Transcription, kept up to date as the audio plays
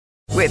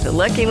With the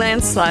Lucky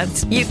Land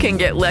Slots, you can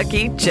get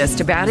lucky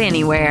just about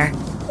anywhere.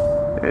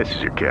 This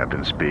is your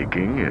captain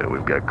speaking.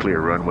 We've got clear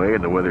runway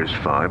and the weather's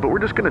fine, but we're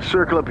just going to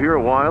circle up here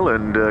a while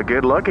and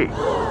get lucky.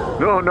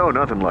 No,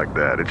 nothing like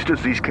that. It's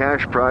just these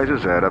cash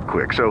prizes add up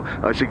quick. So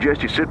I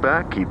suggest you sit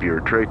back, keep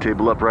your tray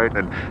table upright,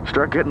 and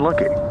start getting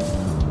lucky.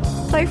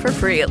 Play for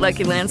free at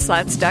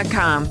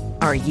LuckyLandSlots.com.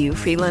 Are you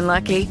feeling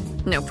lucky?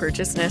 No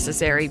purchase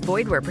necessary.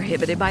 Void where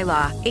prohibited by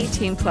law.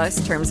 18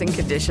 plus terms and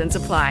conditions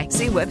apply.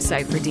 See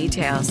website for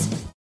details.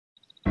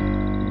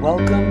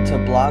 Welcome to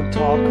Blog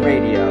Talk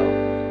Radio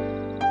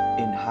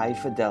in high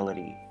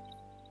fidelity.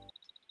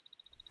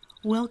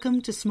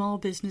 Welcome to Small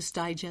Business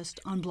Digest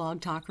on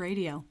Blog Talk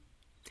Radio.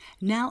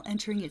 Now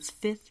entering its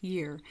 5th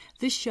year,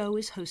 this show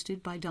is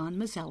hosted by Don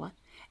Mazzella,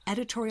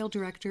 editorial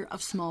director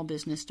of Small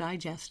Business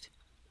Digest.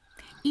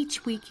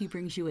 Each week he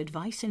brings you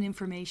advice and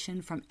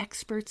information from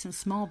experts and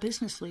small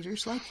business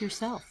leaders like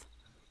yourself.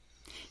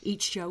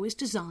 Each show is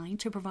designed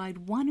to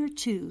provide 1 or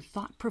 2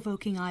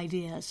 thought-provoking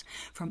ideas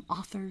from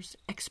authors,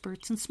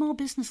 experts, and small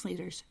business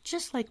leaders,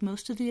 just like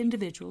most of the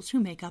individuals who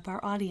make up our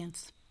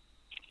audience.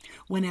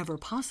 Whenever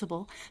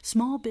possible,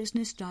 Small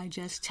Business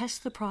Digest tests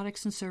the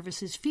products and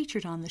services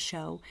featured on the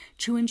show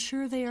to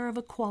ensure they are of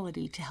a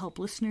quality to help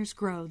listeners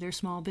grow their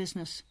small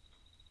business.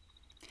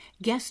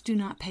 Guests do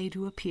not pay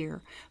to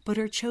appear, but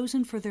are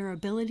chosen for their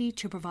ability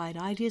to provide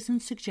ideas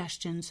and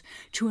suggestions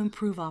to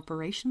improve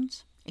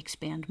operations,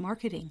 expand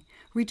marketing,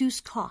 reduce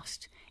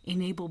cost,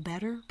 enable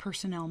better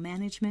personnel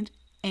management,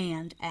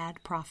 and add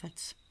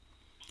profits.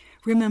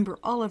 Remember,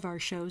 all of our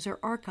shows are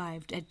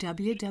archived at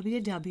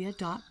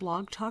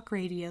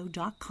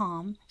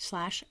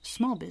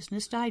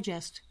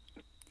www.blogtalkradio.com/smallbusinessdigest.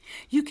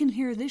 You can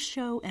hear this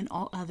show and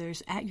all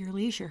others at your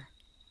leisure.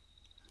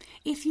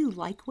 If you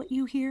like what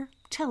you hear,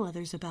 tell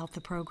others about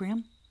the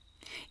program.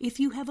 If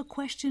you have a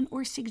question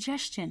or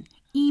suggestion,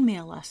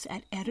 email us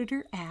at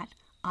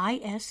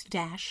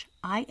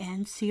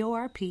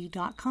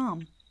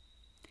editor@is-incorp.com.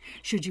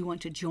 Should you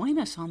want to join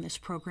us on this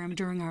program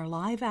during our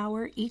live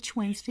hour each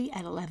Wednesday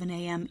at 11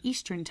 a.m.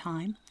 Eastern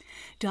Time,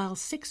 dial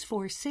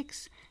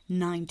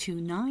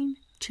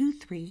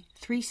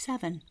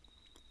 646-929-2337.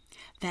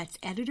 That's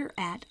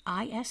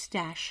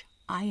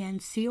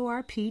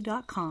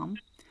editor@is-incorp.com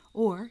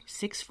or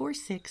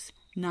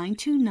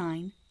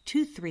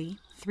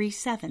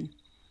 646-929-2337.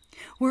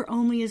 We're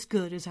only as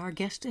good as our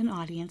guest and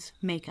audience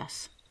make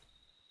us.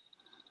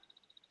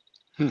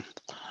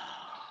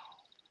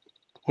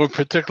 We're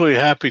particularly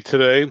happy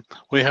today.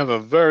 We have a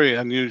very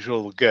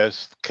unusual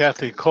guest.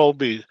 Kathy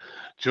Kolbe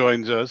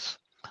joins us.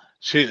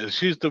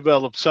 She's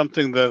developed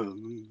something that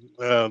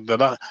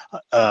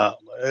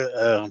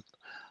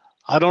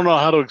I don't know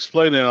how to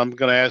explain it. I'm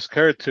going to ask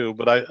her to,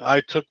 but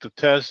I took the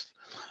test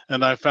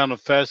and I found it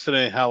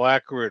fascinating how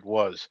accurate it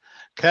was.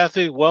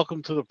 Kathy,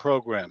 welcome to the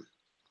program.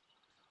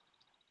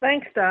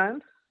 Thanks,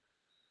 Don.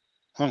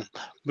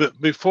 But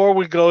before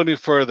we go any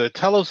further,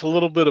 tell us a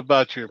little bit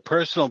about your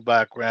personal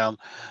background,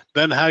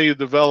 then how you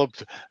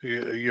developed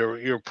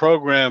your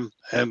program,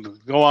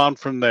 and go on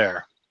from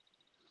there.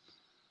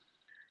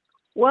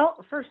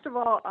 Well, first of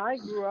all, I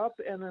grew up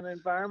in an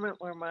environment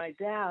where my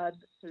dad,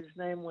 whose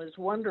name was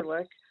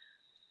Wunderlich,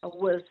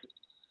 was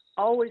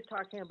always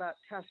talking about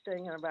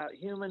testing and about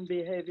human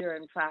behavior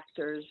and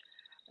factors.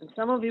 And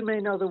some of you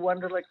may know the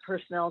Wunderlich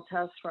personnel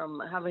test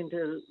from having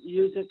to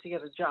use it to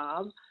get a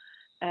job.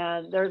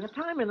 And there's a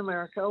time in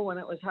America when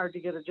it was hard to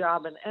get a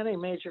job in any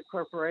major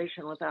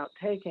corporation without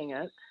taking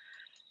it.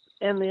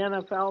 In the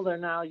NFL, they're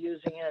now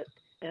using it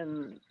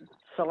in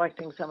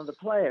selecting some of the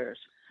players.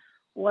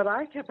 What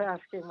I kept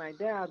asking my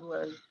dad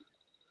was,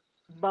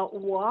 but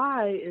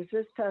why is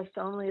this test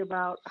only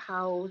about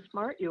how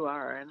smart you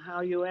are and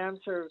how you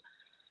answer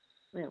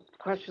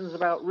questions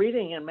about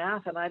reading and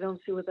math? And I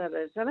don't see what that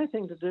has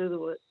anything to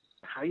do with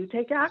how you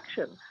take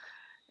action.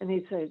 And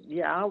he'd say,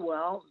 yeah,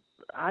 well,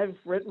 I've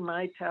written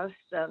my test,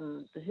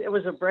 and it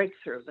was a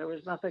breakthrough. There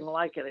was nothing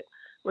like it. It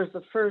was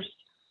the first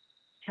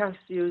test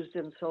used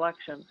in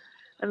selection.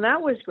 And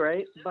that was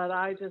great, but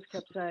I just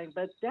kept saying,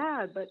 but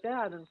Dad.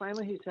 And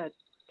finally he said,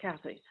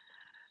 Kathy,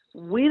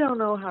 we don't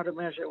know how to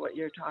measure what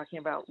you're talking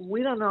about.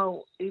 We don't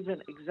know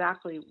even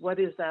exactly what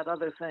is that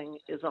other thing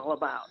is all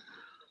about.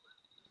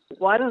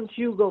 Why don't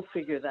you go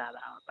figure that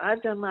out?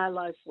 I've done my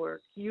life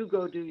work. You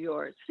go do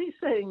yours. He's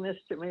saying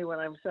this to me when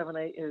I'm 7,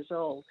 8 years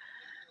old.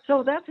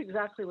 So that's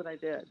exactly what I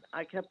did.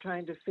 I kept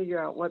trying to figure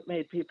out what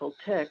made people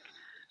tick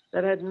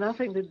that had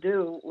nothing to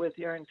do with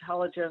your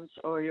intelligence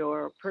or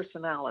your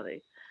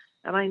personality.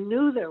 And I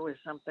knew there was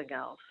something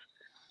else.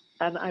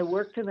 And I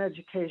worked in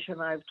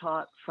education. I've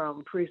taught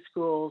from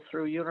preschool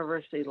through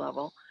university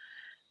level.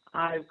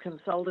 I've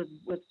consulted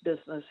with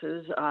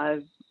businesses.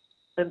 I've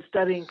been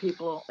studying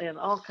people in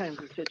all kinds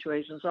of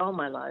situations all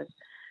my life.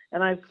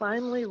 And I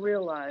finally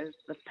realized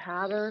the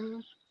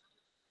patterns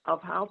of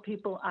how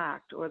people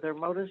act or their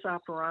modus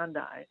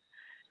operandi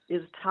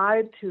is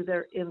tied to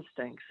their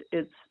instincts.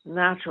 It's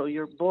natural.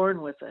 You're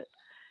born with it.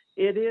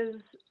 It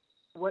is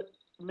what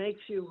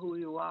makes you who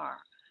you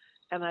are.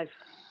 And I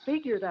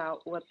figured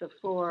out what the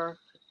 4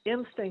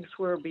 instincts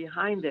were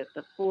behind it,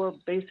 the 4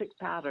 basic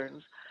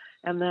patterns,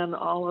 and then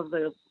all of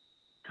the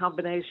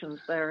combinations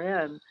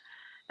therein,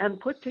 and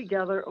put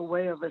together a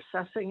way of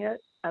assessing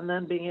it and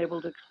then being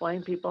able to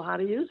explain people how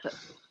to use it.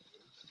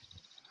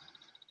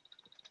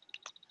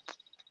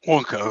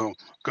 Well,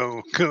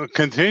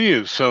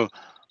 continue. So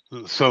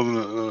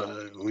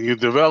you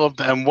developed,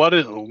 and what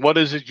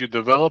is it you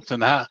developed,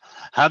 and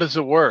how does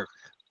it work?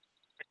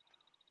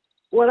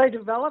 What I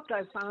developed,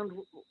 I found,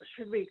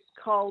 should be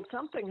called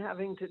something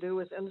having to do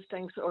with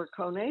instincts or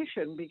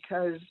conation,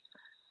 because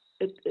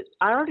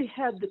I already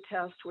had the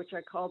test, which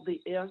I called the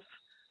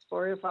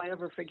if I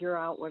ever figure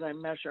out what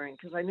I'm measuring,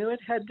 because I knew it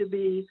had to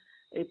be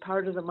a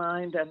part of the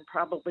mind and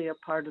probably a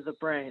part of the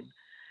brain.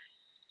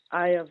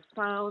 I have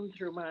found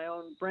through my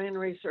own brain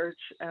research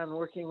and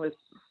working with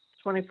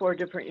 24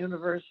 different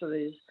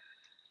universities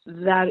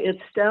that it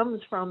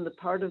stems from the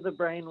part of the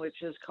brain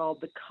which is called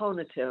the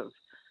conative,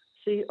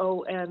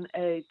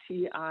 Conative.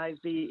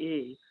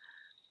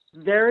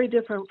 Very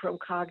different from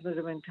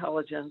cognitive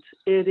intelligence.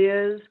 It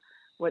is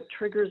what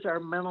triggers our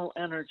mental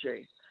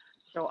energy.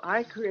 So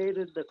I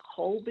created the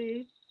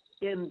Kolbe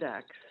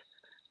index,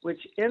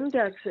 which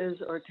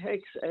indexes or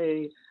takes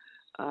a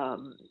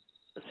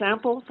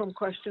sample from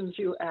questions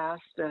you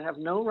ask that have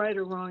no right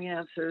or wrong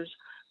answers,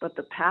 but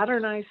the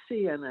pattern I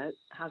see in it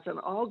has an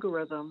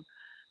algorithm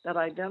that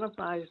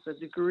identifies the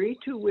degree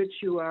to which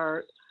you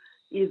are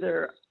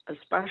either a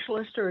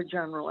specialist or a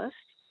generalist.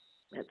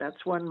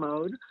 That's one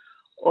mode.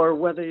 Or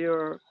whether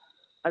you're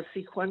a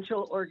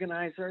sequential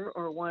organizer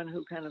or one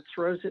who kind of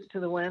throws it to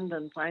the wind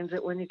and finds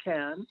it when you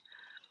can.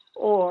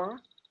 Or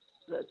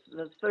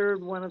the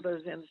third one of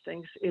those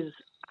instincts is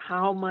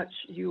how much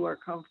you are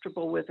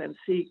comfortable with and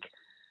seek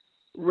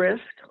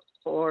risk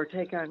or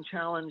take on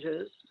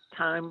challenges,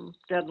 time,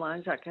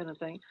 deadlines, that kind of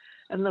thing.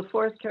 And the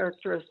fourth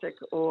characteristic,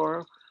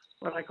 or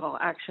what I call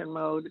action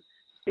mode,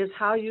 is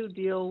how you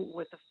deal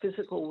with the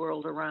physical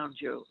world around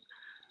you,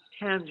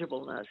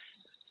 tangibleness,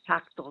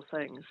 tactile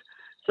things.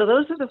 So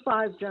those are the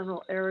 5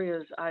 general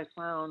areas I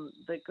found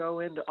that go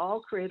into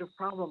all creative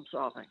problem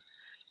solving.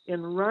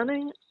 In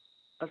running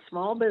a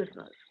small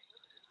business,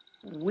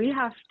 we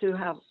have to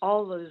have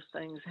all those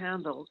things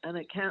handled, and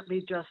it can't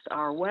be just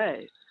our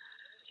way.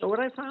 So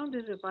what I found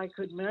is if I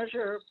could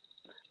measure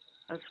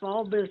a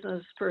small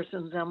business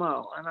person's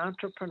MO, an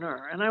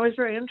entrepreneur, and I was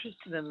very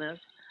interested in this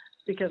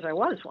because I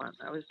was one.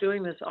 I was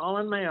doing this all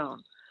on my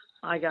own.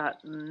 I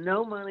got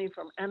no money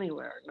from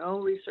anywhere, no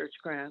research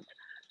grants,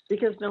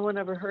 because no one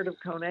ever heard of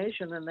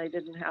conation and they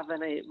didn't have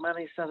any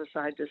money set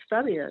aside to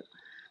study it.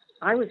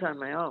 I was on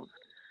my own.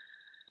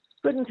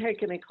 Couldn't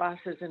take any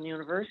classes in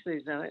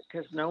universities in it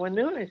because no one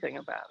knew anything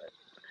about it.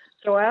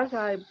 So as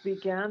I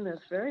began this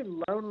very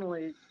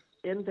lonely,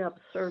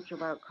 in-depth search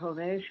about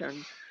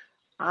conation,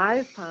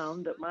 I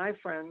found that my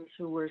friends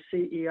who were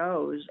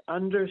CEOs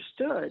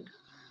understood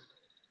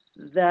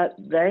that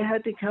they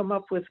had to come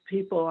up with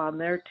people on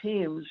their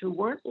teams who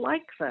weren't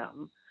like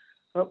them,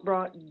 but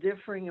brought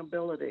differing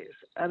abilities.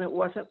 And it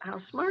wasn't how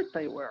smart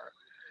they were.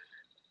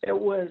 It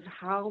was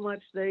how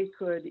much they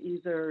could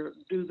either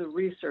do the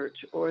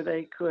research, or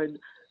they could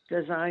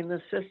design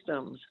the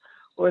systems,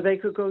 or they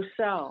could go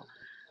sell.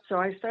 So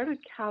I started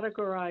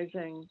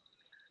categorizing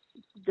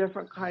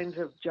different kinds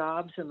of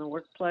jobs in the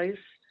workplace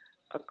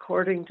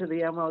according to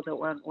the MO that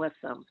went with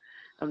them.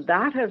 And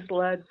that has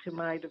led to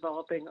my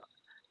developing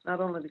not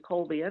only the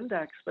Kolbe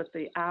Index, but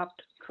the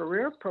APT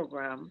career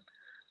program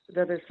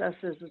that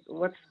assesses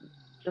what's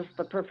just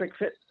the perfect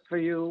fit for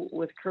you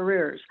with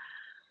careers.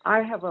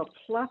 I have a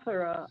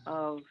plethora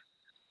of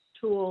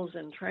tools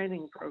and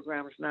training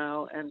programs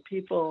now, and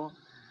people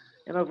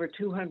in over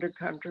 200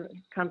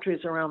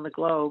 countries around the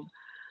globe.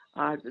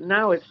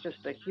 Now it's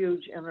just a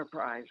huge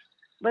enterprise,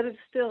 but it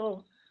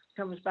still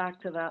comes back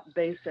to that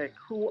basic,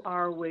 who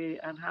are we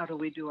and how do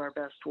we do our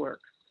best work?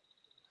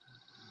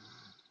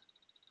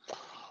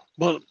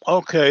 Well,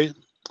 okay.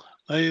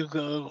 Now you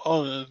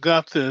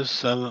got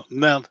this.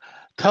 Now,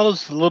 tell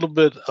us a little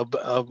bit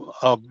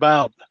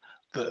about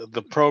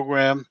the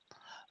program.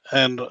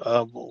 And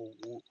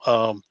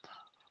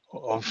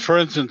for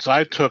instance,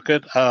 I took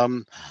it.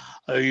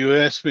 You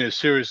asked me a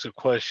series of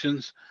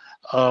questions.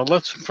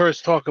 Let's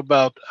first talk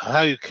about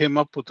how you came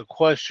up with the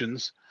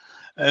questions,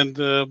 and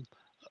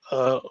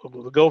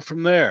go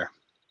from there.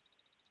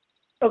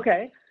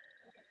 Okay.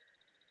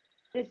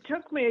 It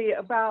took me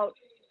about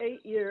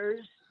 8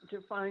 years to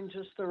find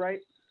just the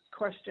right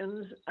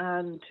questions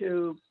and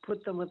to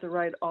put them with the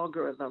right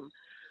algorithm.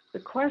 The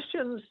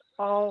questions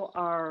all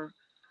are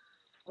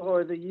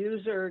for the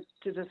user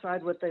to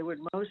decide what they would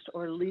most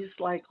or least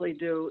likely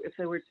do if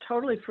they were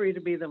totally free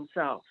to be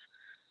themselves.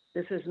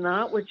 This is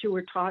not what you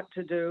were taught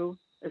to do.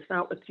 It's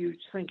not what you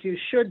think you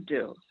should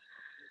do.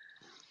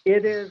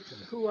 It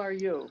is, who are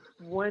you?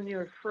 When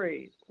you're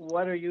free,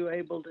 what are you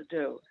able to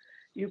do?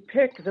 You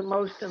pick the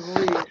most and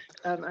least,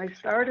 and I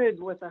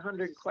started with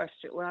 100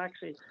 questions, well,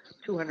 actually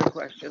 200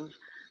 questions.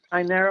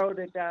 I narrowed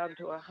it down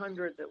to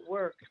 100 that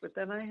worked, but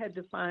then I had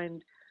to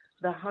find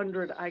the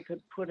 100 I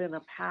could put in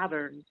a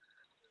pattern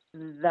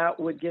that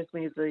would give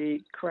me the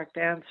correct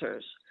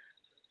answers.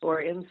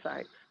 or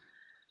insights.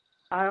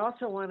 I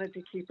also wanted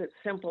to keep it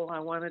simple. I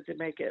wanted to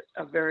make it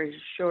a very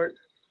short,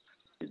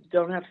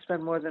 don't have to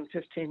spend more than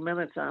 15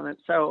 minutes on it.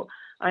 So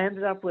I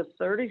ended up with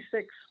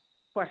 36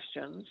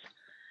 questions.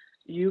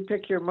 You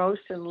pick your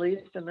most and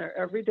least in their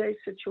everyday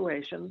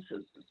situations.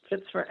 It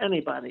fits for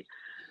anybody.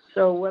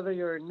 So whether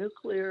you're a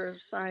nuclear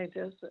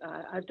scientist,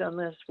 I've done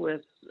this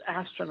with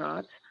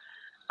astronauts.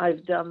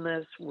 I've done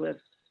this with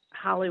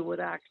Hollywood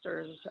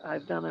actors.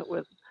 I've done it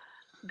with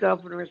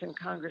governors and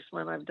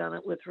congressmen. I've done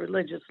it with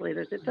religious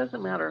leaders. It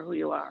doesn't matter who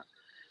you are.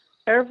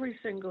 Every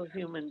single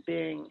human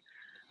being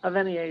of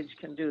any age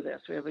can do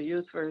this. We have a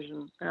youth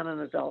version and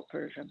an adult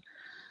version.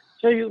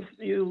 So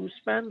you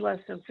spend less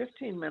than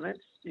 15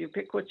 minutes. You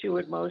pick what you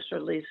would most or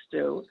least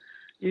do.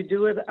 You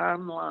do it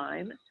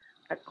online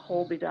at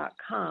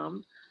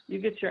Kolbe.com. You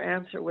get your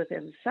answer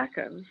within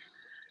seconds.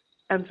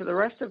 And for the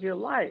rest of your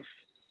life,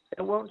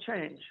 it won't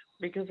change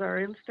because our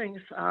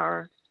instincts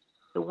are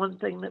the one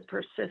thing that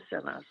persists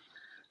in us.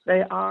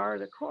 They are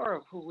the core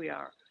of who we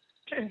are.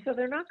 And so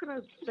they're not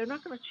going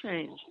to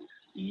change.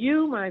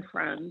 You, my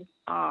friend,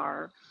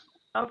 are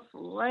a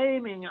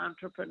flaming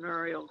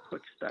entrepreneurial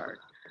quick start.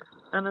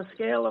 On a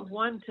scale of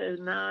 1 to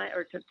 9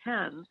 or to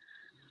 10,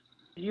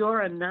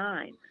 you're a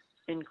 9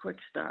 in quick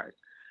start.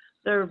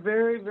 There are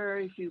very,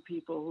 very few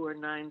people who are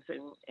 9s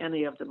in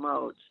any of the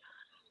modes.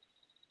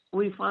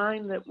 We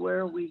find that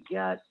where we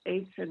get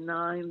 8s and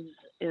 9s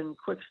in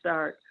quick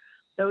start,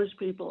 those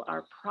people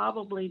are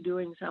probably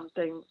doing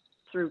something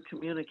through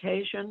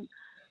communication,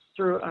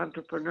 through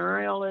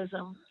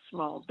entrepreneurialism,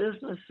 small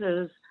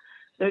businesses.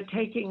 They're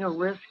taking a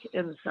risk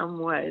in some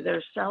way.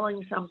 They're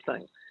selling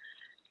something.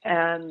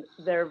 And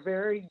they're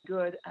very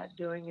good at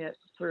doing it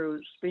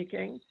through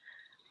speaking.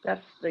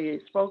 That's the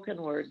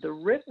spoken word. The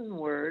written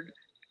word,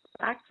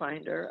 fact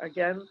finder,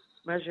 again,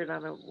 measured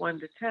on a 1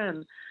 to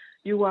 10,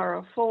 you are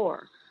a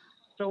 4.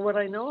 So what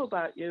I know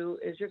about you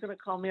is you're going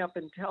to call me up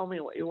and tell me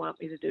what you want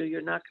me to do.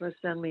 You're not going to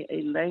send me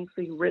a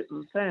lengthy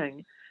written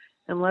thing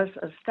unless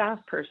a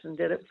staff person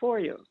did it for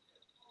you.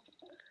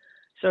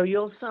 So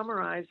you'll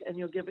summarize and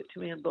you'll give it to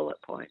me in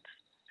bullet points.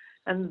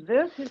 And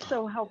this is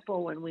so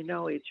helpful when we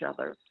know each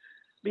other.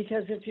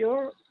 Because if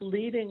you're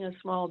leading a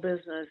small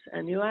business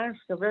and you ask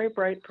a very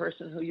bright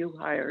person who you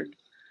hired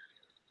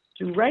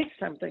to write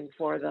something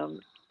for them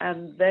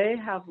and they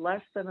have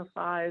less than a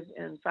 5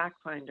 in Fact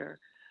Finder,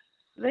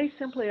 they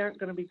simply aren't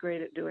going to be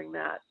great at doing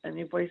that. And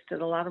you've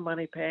wasted a lot of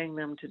money paying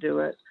them to do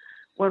it,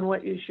 when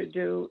what you should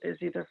do is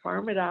either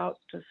farm it out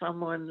to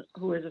someone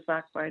who is a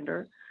Fact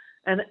Finder,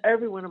 and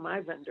every one of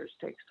my vendors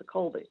takes to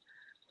Kolbe.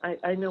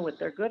 I know what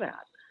they're good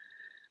at.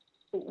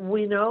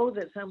 We know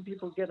that some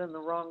people get in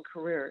the wrong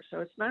career, so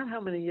it's not how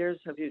many years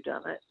have you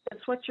done it.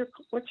 It's what's your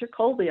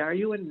Kolbe. Are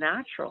you a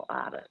natural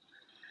at it?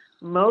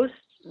 Most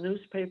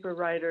newspaper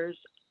writers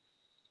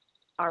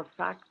are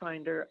Fact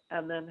Finder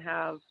and then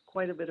have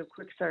quite a bit of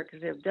quick start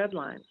because they have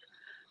deadlines.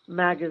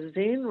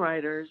 Magazine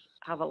writers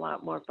have a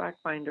lot more Fact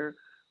Finder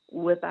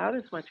without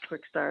as much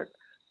quick start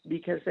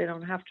because they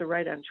don't have to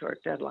write on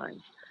short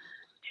deadlines.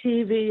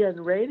 TV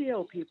and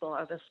radio people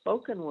are the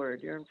spoken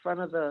word. You're in front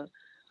of the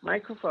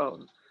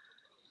microphone.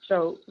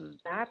 So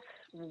that's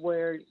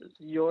where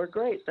you're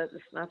great. That's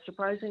not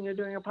surprising you're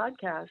doing a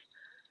podcast.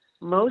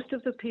 Most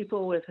of the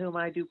people with whom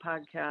I do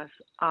podcasts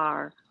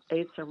are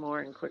 8s or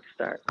more in quick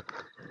start.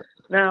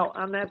 Now,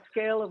 on that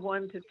scale of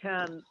 1 to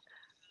 10,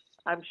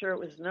 I'm sure it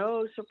was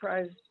no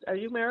surprise. Are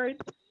you married?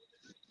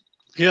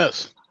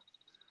 Yes.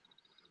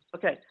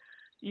 Okay.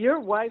 Your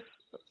wife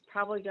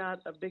probably got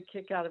a big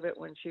kick out of it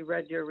when she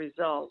read your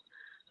result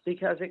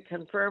because it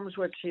confirms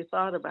what she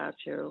thought about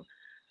you.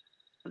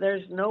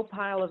 There's no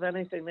pile of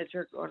anything that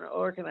you're going to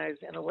organize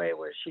in a way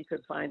where she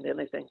could find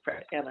anything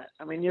in it.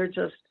 I mean,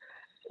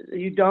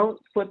 you don't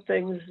put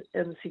things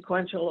in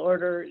sequential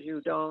order. You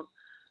don't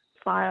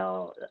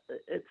file.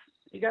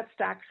 You got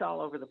stacks all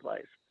over the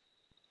place,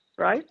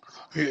 right?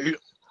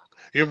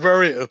 You're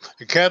very,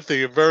 Kathy,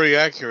 you're very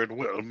accurate.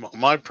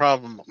 My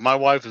problem, my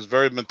wife is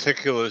very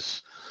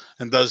meticulous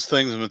and does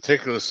things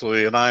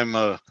meticulously, and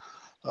I'm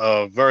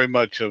very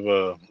much of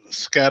a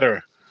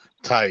scatter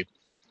type.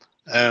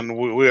 And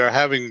we are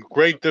having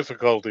great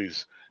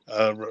difficulties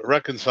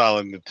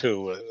reconciling the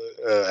two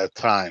at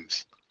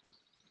times.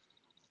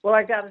 Well,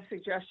 I got a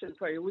suggestion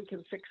for you. We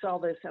can fix all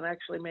this and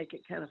actually make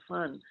it kind of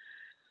fun.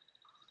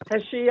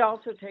 Has she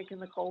also taken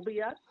the Kolbe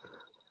yet?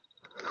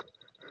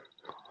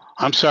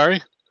 I'm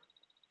sorry?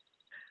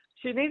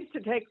 She needs to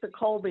take the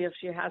Kolbe if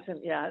she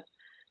hasn't yet.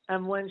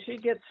 And when she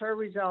gets her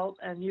result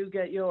and you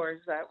get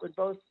yours, that would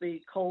both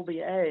be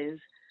Kolbe A's,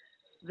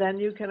 then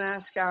you can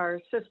ask our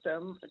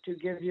system to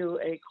give you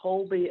a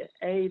Kolbe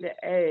A to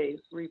A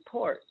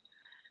report.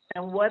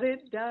 And what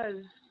it does,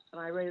 and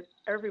I rate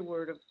every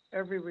word of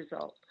every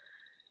result,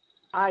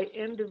 I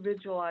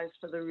individualize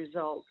for the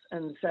results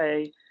and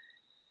say,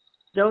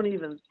 don't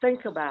even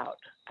think about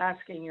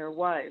asking your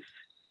wife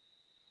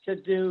to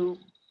do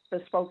the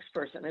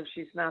spokesperson if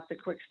she's not the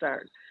quick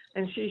start.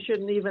 And she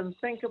shouldn't even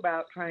think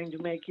about trying to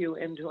make you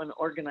into an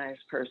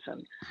organized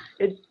person.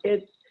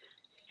 It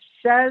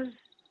says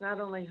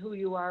not only who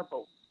you are,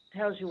 but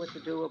tells you what to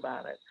do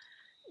about it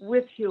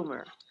with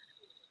humor.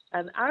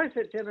 And I was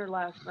at dinner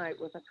last night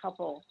with a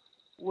couple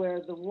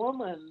where the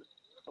woman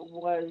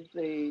was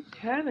the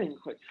 10 in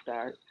Quick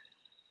Start.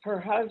 Her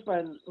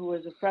husband, who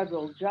is a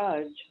federal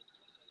judge,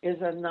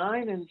 is a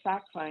 9 in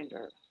Fact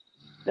Finder.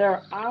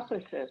 They're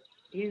opposites.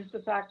 He's the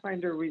Fact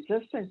Finder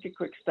resistant to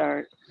Quick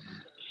Start.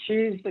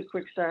 She's the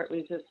Quick Start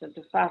resistant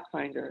to Fact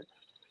Finder.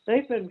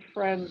 They've been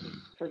friends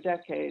for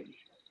decades.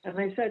 And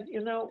they said,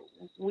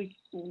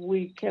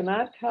 we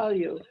cannot tell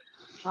you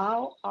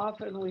how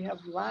often we have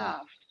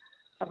laughed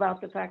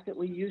about the fact that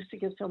we used to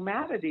get so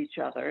mad at each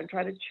other and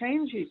try to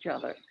change each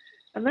other.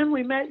 And then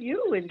we met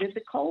you and did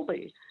the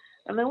Kolbe.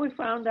 And then we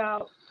found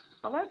out,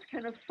 well, that's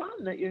kind of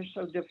fun that you're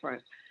so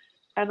different.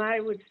 And I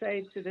would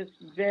say to this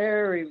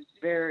very,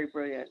 very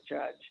brilliant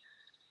judge,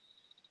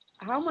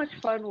 how much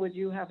fun would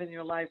you have in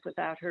your life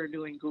without her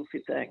doing goofy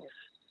things?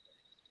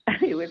 And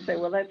he would say,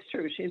 well, that's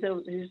true. She's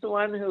the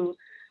one who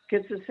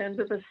gets us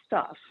into the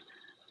stuff,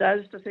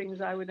 does the things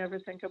I would never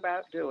think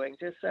about doing,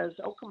 just says,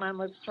 oh, come on,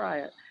 let's try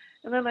it.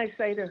 And then I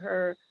say to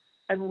her,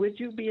 and would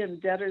you be in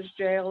debtor's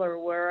jail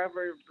or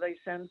wherever they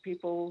send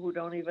people who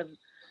don't even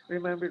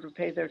remember to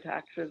pay their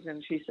taxes?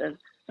 And she says,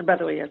 and by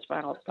the way, he has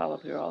follow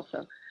through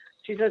also.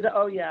 She says,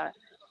 oh, yeah,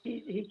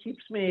 he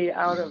keeps me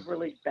out of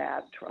really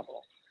bad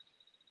trouble.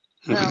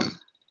 Now,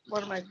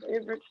 one of my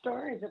favorite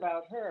stories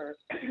about her,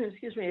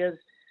 excuse me, is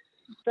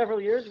several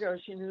years ago,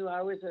 she knew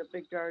I was a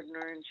big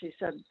gardener, and she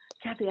said,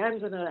 Kathy, I'm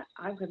gonna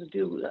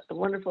do a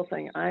wonderful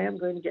thing. I am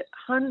going to get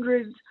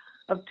hundreds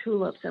of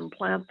tulips and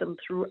plant them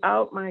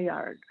throughout my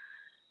yard.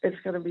 It's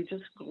going to be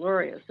just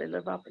glorious. They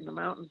live up in the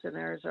mountains in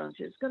Arizona.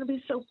 It's going to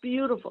be so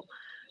beautiful.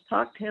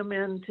 Talked him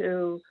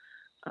into,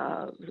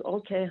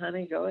 okay,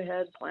 honey, go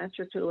ahead, plant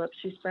your tulips.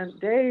 She spent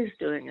days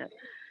doing it.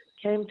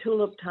 Came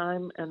tulip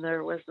time, and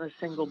there wasn't a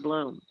single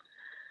bloom.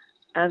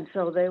 And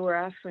so they were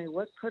asking me,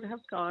 what could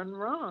have gone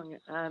wrong?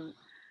 And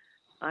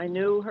I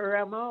knew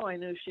her MO. I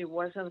knew she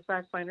wasn't a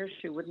fact finder.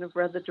 She wouldn't have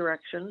read the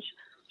directions.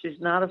 She's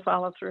not a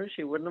follow-through.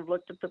 She wouldn't have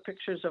looked at the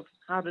pictures of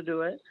how to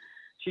do it.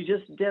 She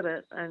just did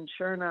it. And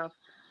sure enough,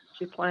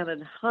 she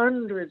planted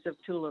hundreds of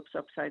tulips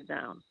upside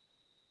down.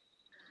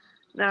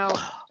 Now,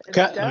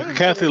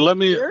 Kathy, let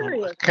me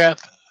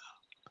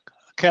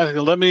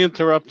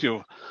interrupt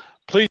you.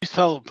 Please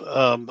tell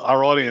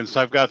our audience,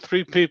 I've got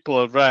 3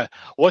 people.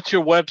 What's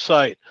your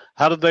website?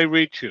 How did they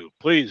reach you?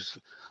 Please.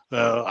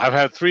 I've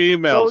had 3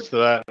 emails to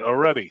that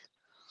already.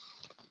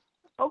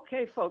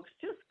 Okay, folks,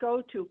 just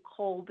go to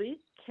Kolbe,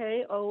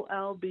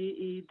 KOLBE.com.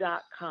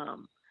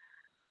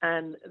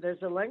 And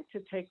there's a link to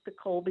take the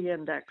Kolbe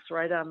Index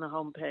right on the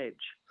homepage.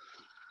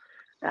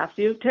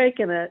 After you've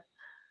taken it,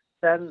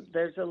 then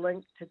there's a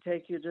link to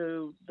take you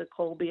to the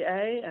Kolbe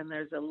A, and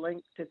there's a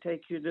link to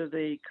take you to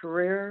the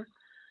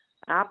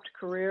apt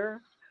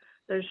career.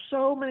 There's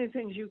so many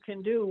things you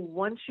can do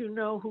once you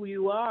know who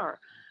you are.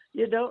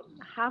 You don't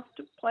have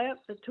to plant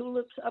the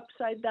tulips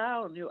upside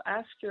down. You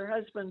ask your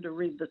husband to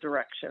read the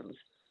directions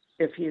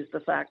if he's the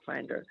fact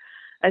finder.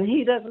 And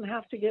he doesn't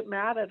have to get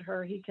mad at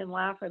her. He can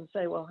laugh and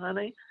say, well,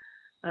 honey,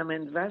 I'm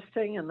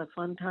investing in the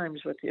fun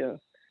times with you.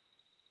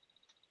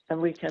 And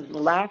we can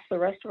laugh the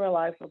rest of our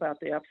life about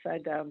the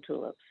upside down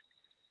tulips.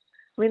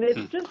 I mean,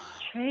 it just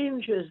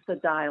changes the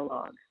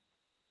dialogue.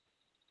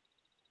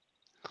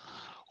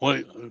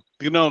 Well,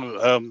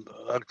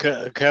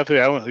 Kathy,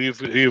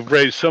 you've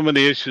raised so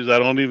many issues, I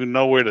don't even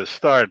know where to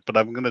start. But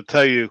I'm going to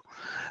tell you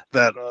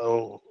that,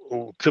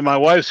 to my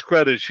wife's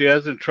credit, she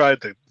hasn't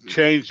tried to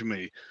change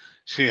me.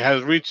 She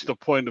has reached the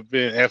point of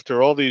being,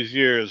 after all these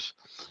years,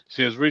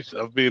 she has reached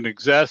of being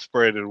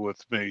exasperated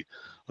with me,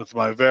 with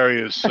my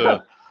various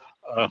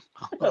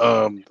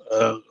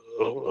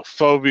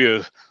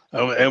phobias.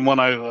 And when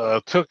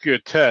I took your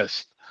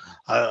test,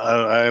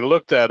 I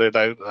looked at it.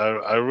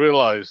 I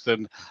realized,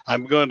 and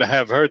I'm going to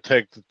have her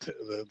take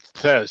the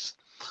test,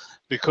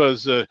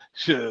 because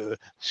she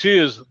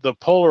is the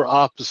polar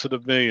opposite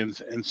of me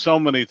in so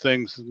many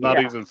things,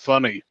 not even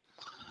funny.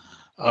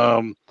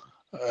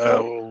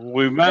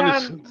 We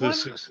managed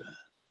this.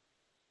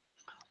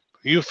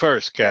 You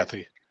first,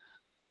 Kathy.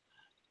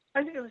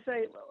 I was going to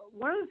say,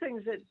 one of the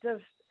things that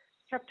just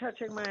kept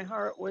touching my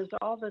heart was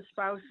all the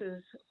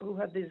spouses who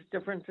had these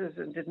differences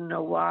and didn't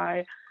know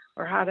why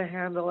or how to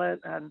handle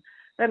it, and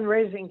then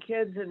raising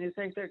kids, and you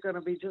think they're going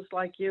to be just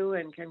like you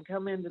and can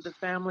come into the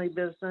family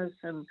business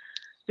and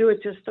do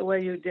it just the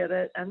way you did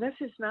it. And this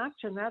is not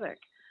genetic.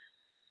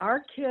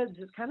 Our kids,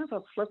 it's kind of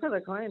a flip of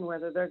the coin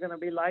whether they're going to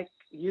be like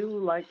you,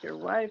 like your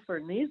wife, or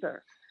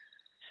neither.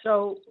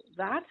 So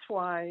that's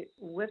why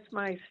with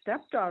my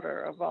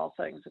stepdaughter, of all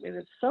things, I mean,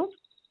 it's so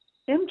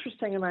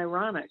interesting and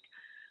ironic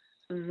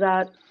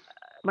that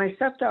my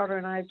stepdaughter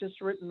and I have just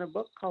written a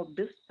book called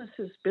Business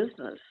is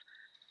Business.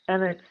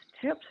 And it's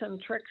tips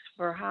and tricks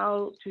for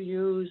how to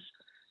use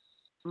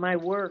my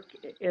work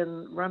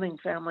in running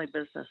family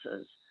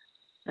businesses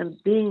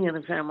and being in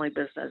a family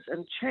business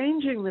and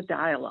changing the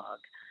dialogue.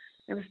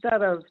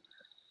 Instead of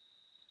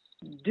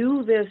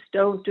do this,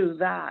 don't do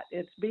that.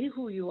 It's be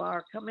who you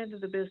are, come into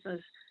the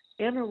business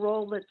in a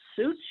role that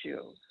suits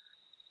you.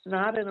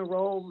 not in a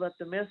role that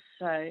the myths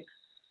say,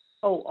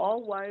 oh,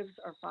 all wives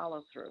are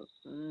follow-through.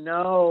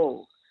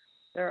 No,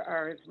 there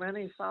are as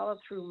many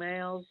follow-through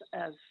males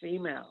as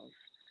females.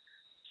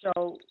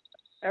 So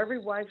every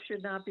wife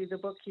should not be the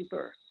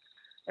bookkeeper.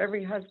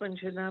 Every husband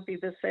should not be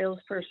the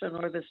salesperson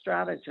or the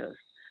strategist.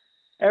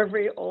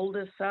 Every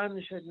oldest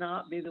son should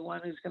not be the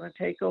one who's going to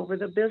take over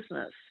the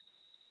business.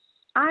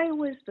 I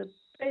was the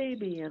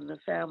baby in the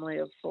family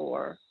of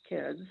 4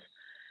 kids.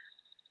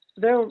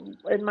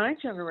 In my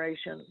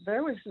generation,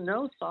 there was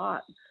no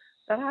thought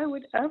that I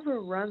would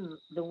ever run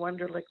the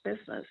Wonderlic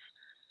business.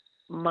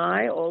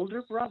 My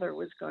older brother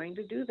was going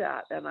to do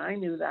that, and I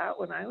knew that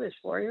when I was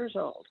 4 years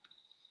old.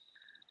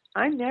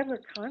 I never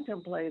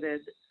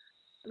contemplated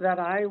that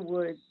I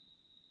would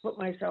put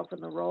myself in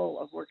the role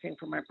of working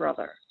for my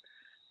brother.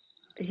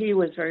 He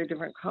was very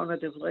different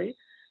cognitively,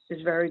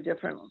 is very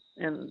different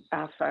in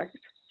affect,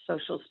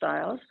 social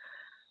styles,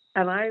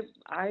 and I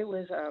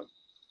was a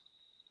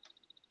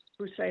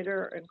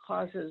crusader in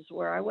causes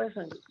where I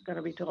wasn't going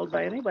to be told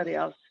by anybody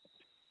else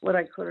what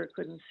I could or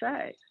couldn't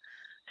say.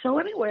 So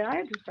anyway, I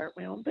had to start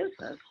my own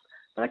business,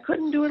 but I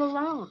couldn't do it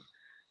alone.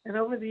 And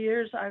over the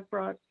years, I've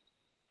brought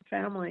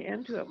family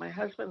into it. My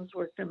husband's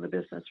worked in the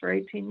business for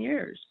 18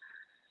 years.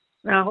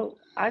 Now,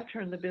 I've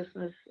turned the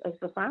business as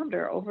the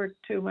founder over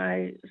to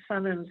my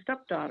son and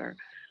stepdaughter.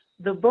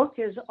 The book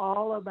is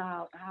all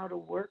about how to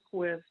work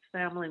with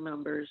family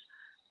members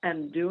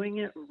and doing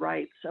it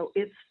right. So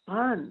it's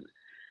fun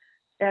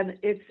and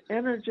it's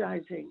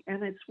energizing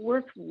and it's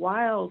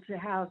worthwhile to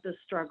have the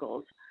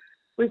struggles.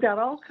 We've got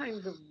all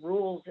kinds of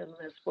rules in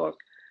this book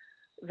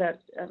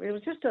that it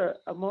was just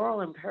a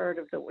moral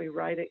imperative that we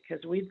write it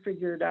because we'd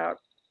figured out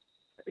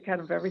kind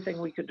of everything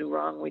we could do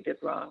wrong, we did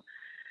wrong.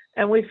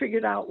 And we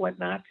figured out what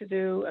not to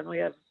do, and we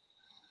have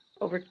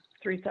over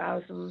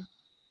 3,000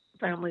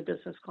 family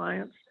business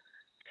clients.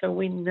 So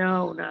we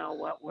know now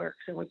what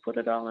works, and we put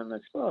it all in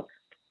this book.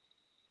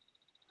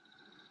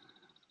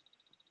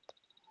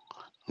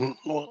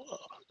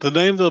 The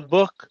name of the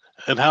book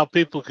and how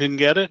people can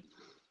get it?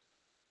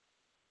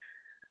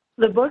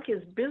 The book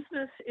is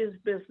Business is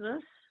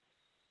Business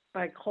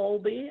by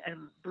Kolbe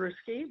and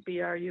Bruske,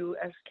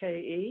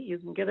 Bruske. You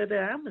can get it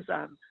at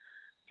Amazon.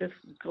 Just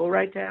go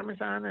right to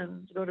Amazon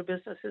and go to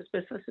Business is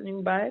Business, and you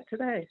can buy it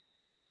today.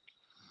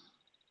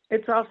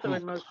 It's also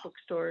in most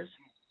bookstores.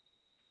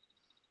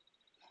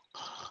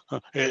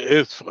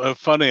 It's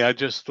funny. I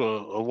just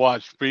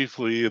watched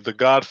briefly The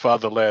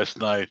Godfather last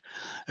night,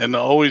 and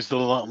always the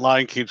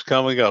line keeps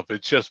coming up.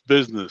 It's just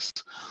business.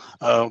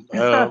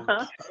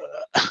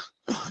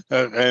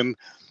 And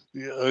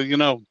you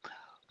know,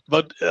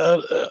 but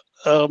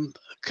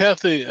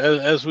Kathy,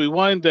 as we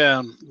wind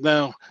down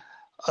now,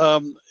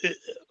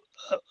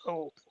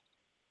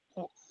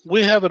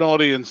 we have an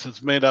audience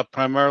that's made up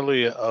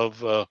primarily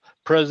of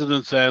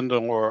presidents and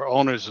or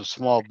owners of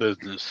small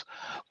business.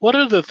 What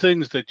are the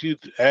things that you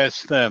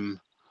ask them?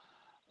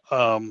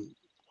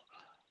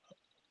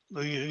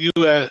 You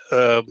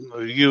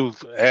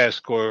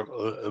ask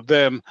or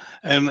them,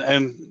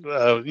 and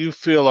you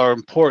feel are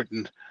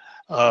important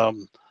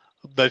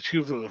that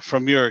you,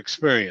 from your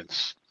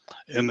experience,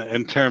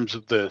 in terms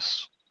of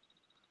this.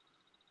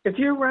 If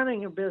you're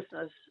running a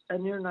business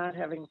and you're not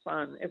having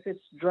fun, if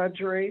it's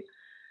drudgery,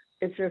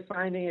 if you're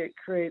finding it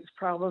creates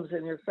problems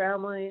in your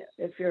family,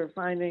 if you're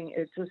finding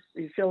it just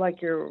you feel like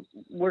you're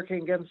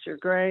working against your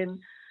grain,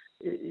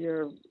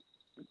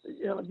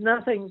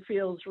 nothing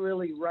feels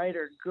really right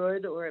or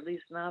good, or at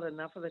least not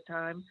enough of the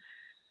time,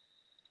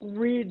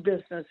 read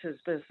Business is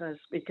Business,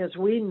 because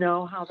we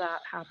know how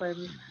that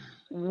happens.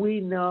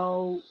 We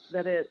know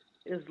that it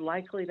is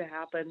likely to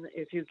happen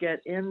if you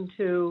get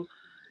into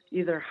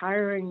either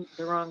hiring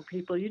the wrong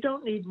people. You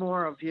don't need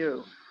more of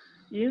you.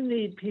 You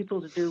need people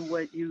to do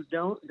what you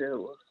don't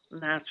do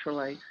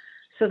naturally.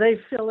 So they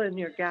fill in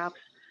your gaps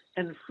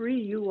and free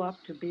you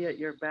up to be at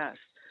your best.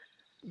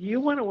 You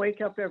want to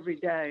wake up every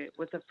day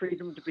with the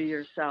freedom to be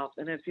yourself.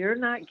 And if you're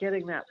not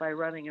getting that by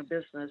running a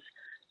business,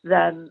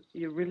 then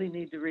you really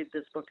need to read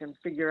this book and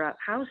figure out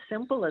how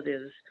simple it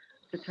is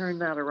to turn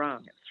that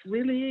around. It's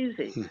really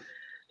easy.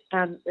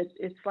 And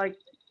it's like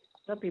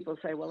some people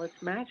say, well,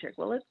 it's magic.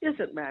 Well, it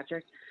isn't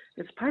magic.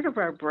 It's part of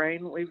our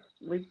brain.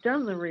 We've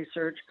done the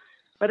research,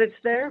 but it's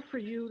there for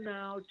you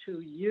now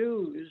to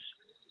use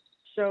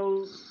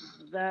so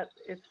that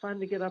it's fun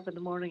to get up in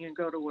the morning and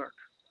go to work.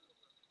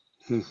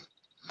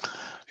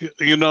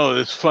 You know,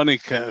 it's funny,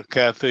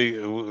 Kathy,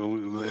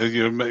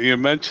 you're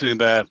mentioning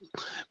that.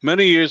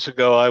 Many years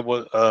ago, I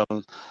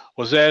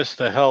was asked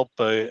to help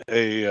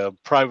a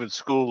private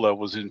school that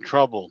was in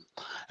trouble.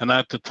 And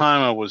at the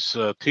time, I was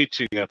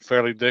teaching at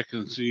Fairleigh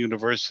Dickinson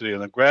University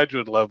on a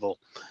graduate level.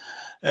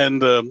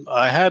 And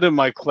I had in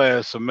my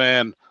class a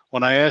man.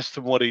 When I asked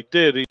him what he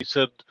did, he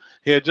said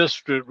he had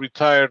just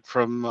retired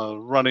from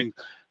running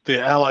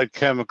the Allied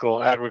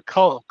Chemical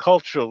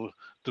Agricultural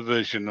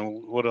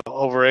Division with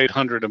over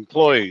 800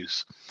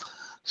 employees.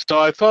 So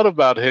I thought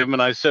about him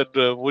and I said,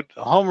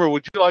 Homer,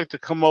 would you like to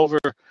come over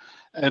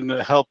and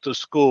help the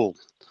school?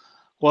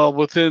 Well,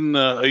 within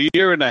a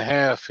year and a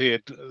half, he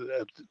had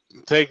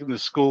taken the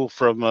school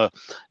from a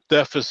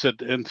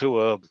deficit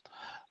into a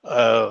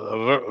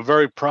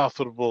very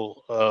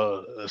profitable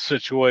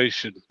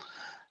situation.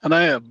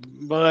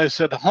 But I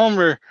said,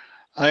 Homer,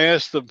 I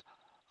asked him,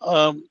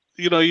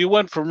 you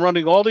went from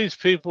running all these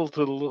people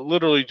to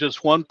literally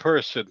just one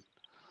person.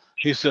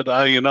 He said,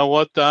 you know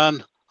what,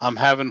 Don? I'm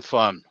having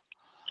fun.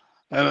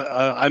 And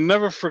I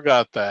never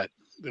forgot that,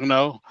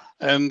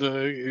 and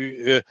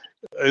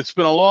it's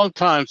been a long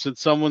time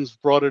since someone's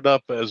brought it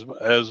up as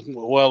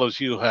well as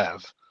you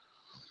have.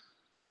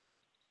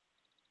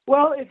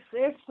 Well,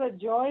 it's the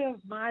joy of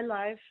my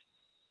life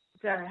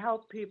to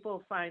help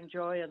people find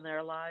joy in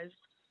their lives.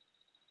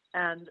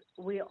 And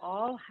we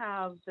all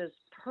have this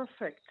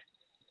perfect,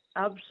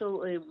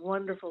 absolutely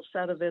wonderful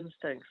set of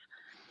instincts.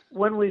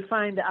 When we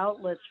find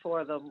outlets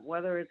for them,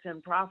 whether it's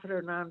in profit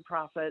or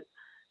nonprofit,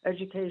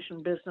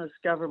 education, business,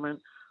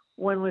 government,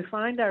 when we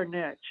find our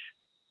niche,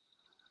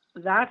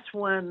 that's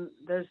when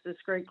there's this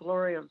great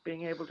glory of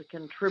being able to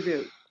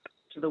contribute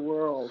to the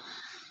world.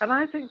 And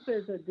I think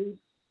there's a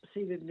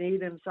deep-seated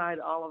need inside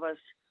all of us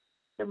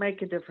to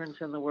make a difference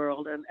in the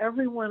world. And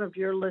every one of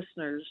your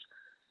listeners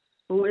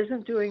who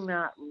isn't doing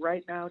that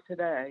right now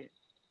today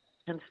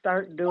can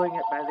start doing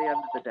it by the end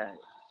of the day.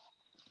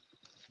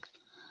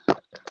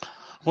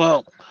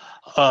 Well,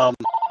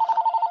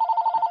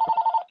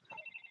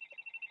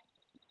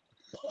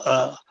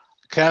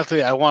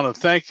 Kathy, I want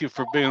to thank you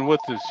for being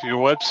with us. Your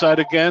website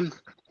again?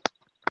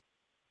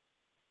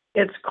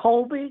 It's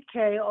Kolbe,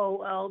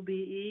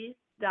 KOLBE.com.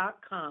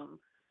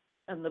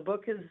 And the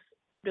book is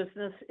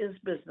Business is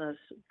Business.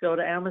 Go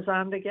to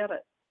Amazon to get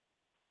it.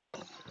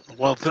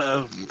 Well,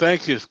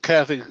 thank you,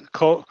 Kathy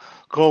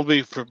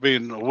Kolbe, for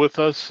being with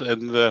us.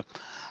 And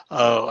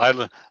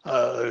I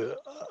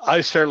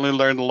certainly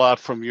learned a lot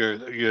from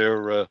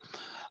your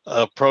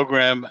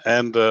program,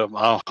 and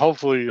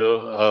hopefully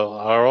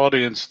our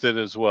audience did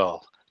as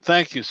well.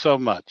 Thank you so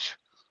much.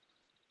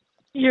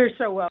 You're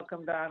so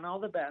welcome, Don. All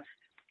the best.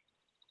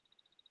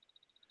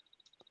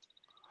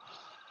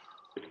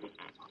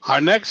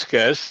 Our next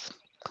guest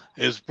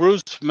is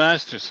Bruce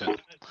Masterson.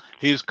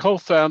 He's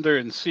co-founder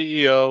and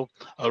CEO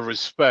of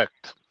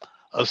Respect,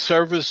 a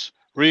service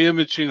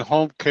reimaging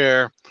home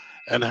care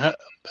and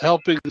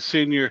helping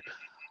senior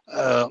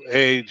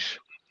age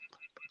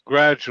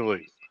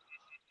gradually.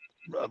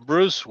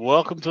 Bruce,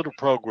 welcome to the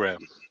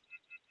program.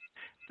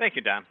 Thank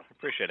you, Don.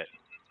 Appreciate it.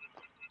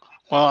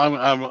 Well,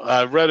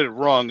 I read it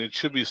wrong. It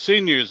should be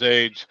seniors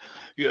age.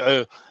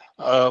 We're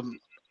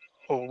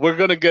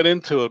going to get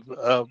into it.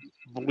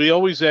 We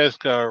always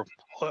ask our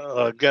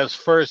guests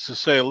first to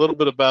say a little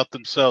bit about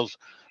themselves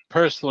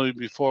personally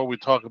before we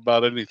talk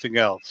about anything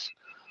else.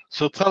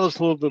 So tell us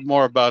a little bit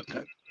more about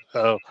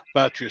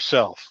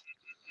yourself.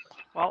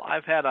 Well,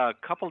 I've had a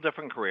couple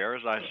different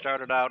careers. I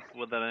started out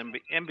with an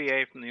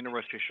MBA from the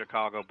University of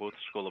Chicago Booth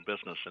School of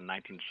Business in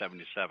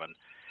 1977,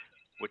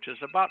 which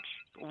is about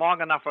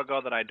long enough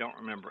ago that I don't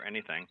remember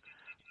anything.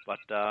 But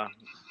I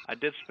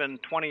did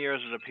spend 20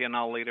 years as a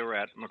P&L leader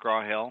at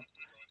McGraw-Hill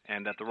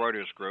and at the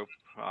Reuters Group,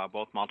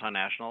 both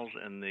multinationals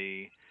in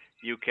the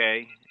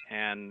UK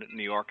and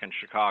New York and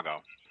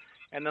Chicago.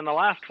 And in the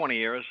last 20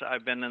 years,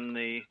 I've been in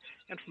the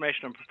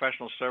information and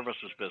professional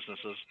services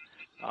businesses,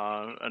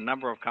 a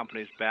number of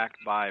companies backed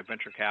by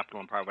venture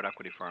capital and private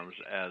equity firms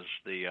as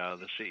the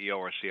CEO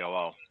or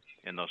COO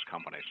in those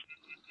companies.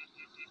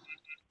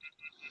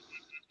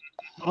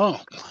 Oh,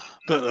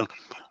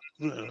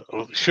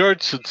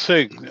 short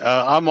succinct.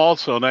 I'm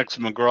also an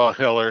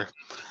ex-McGraw-Hiller,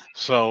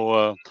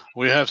 so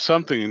we have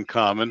something in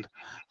common.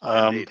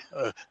 Indeed.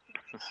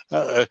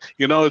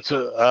 It's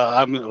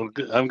I'm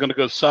going to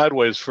go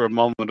sideways for a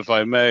moment, if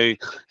I may,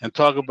 and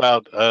talk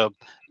about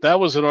that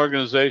was an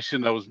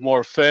organization that was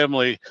more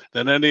family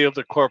than any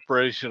other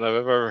corporation I've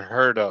ever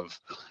heard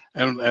of,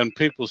 and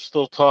people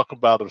still talk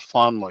about it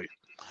fondly.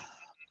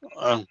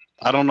 I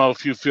don't know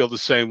if you feel the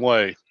same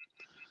way.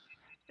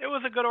 It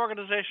was a good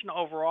organization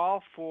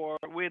overall.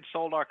 We had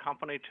sold our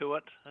company to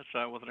it.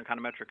 With an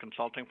econometric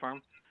consulting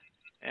firm,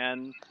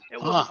 and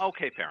it was an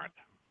okay parent.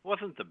 It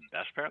wasn't the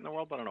best parent in the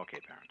world, but an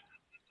okay parent.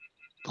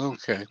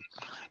 Okay.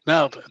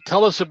 Now,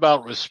 tell us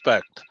about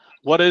Respect.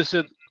 What is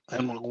it,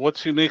 and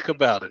what's unique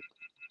about it?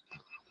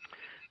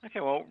 Okay,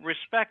 well,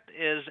 Respect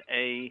is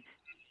a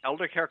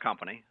elder care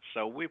company,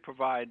 so we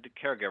provide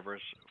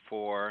caregivers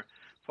for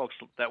folks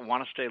that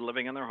want to stay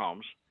living in their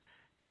homes.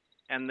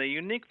 And the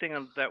unique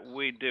thing that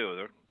we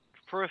do,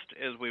 first,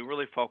 is we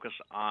really focus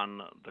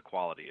on the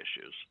quality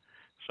issues.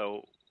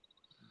 So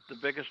the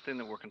biggest thing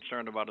that we're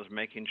concerned about is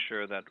making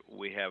sure that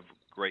we have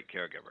great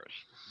caregivers.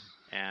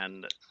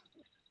 And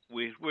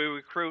we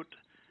recruit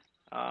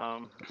we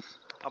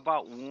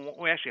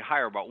actually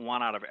hire about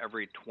 1 out of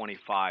every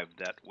 25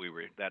 that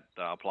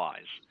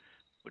applies,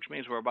 which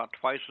means we're about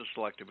twice as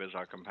selective as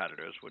our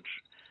competitors,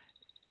 which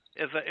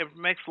it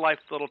makes life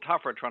a little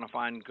tougher trying to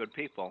find good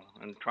people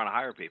and trying to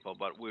hire people,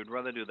 but we'd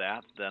rather do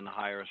that than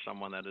hire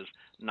someone that is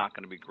not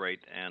going to be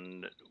great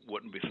and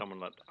wouldn't be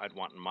someone that I'd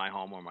want in my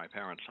home or my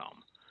parents'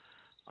 home.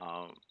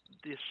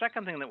 The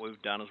second thing that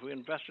we've done is we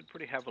invested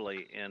pretty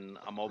heavily in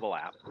a mobile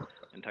app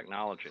and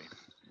technology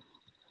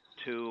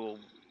to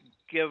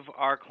give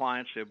our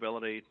clients the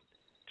ability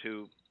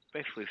to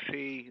basically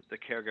see the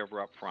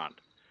caregiver up front.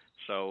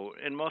 So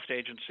in most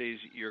agencies,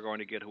 you're going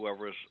to get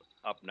whoever's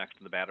up next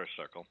in the batter's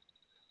circle.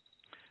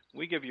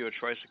 We give you a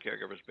choice of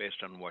caregivers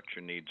based on what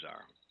your needs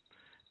are.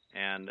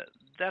 And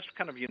that's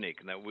kind of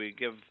unique in that we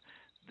give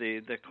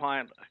the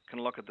client can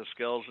look at the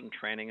skills and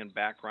training and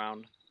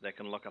background. They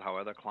can look at how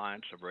other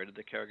clients have rated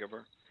the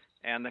caregiver.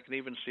 And they can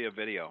even see a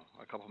video,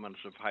 a couple of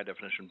minutes of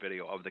high-definition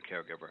video of the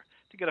caregiver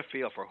to get a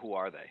feel for who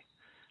are they.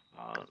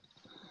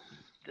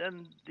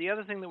 Then the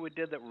other thing that we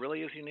did that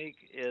really is unique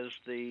is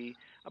the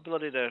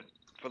ability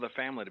for the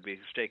family to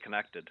stay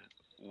connected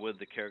with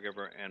the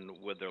caregiver and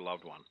with their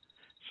loved one.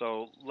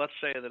 So let's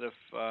say that if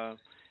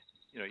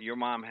your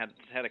mom had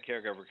a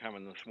caregiver come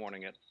in this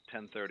morning at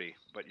 10:30,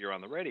 but you're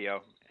on the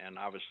radio, and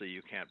obviously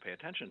you can't pay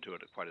attention to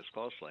it quite as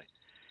closely.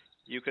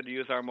 You could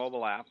use our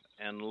mobile app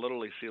and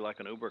literally see like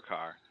an Uber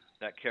car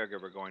that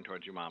caregiver going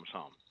towards your mom's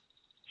home.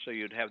 So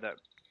you'd have that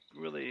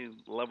really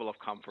level of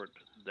comfort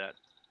that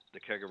the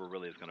caregiver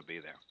really is going to be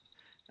there.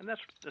 And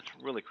that's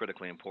really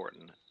critically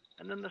important.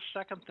 And then the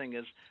second thing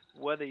is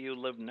whether you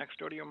live next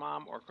door to your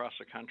mom or across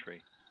the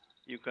country,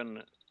 you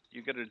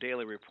get a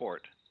daily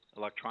report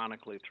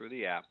electronically through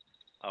the app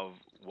of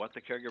what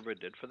the caregiver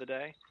did for the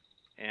day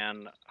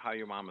and how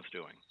your mom is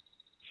doing.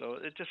 So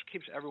it just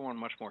keeps everyone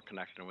much more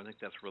connected, and we think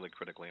that's really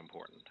critically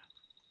important.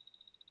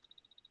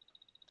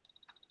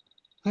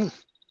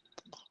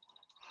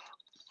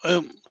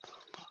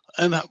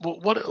 And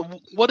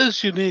what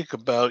is unique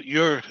about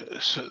your?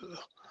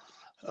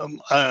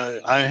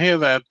 I hear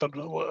that, but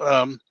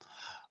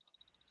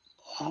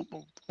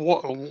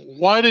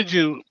why did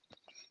you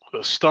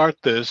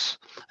start this,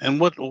 and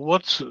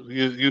what's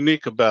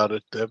unique about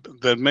it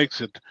that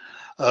makes it?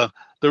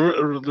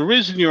 The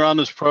reason you're on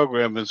this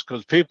program is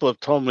because people have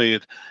told me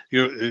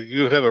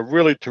you have a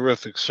really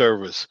terrific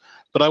service,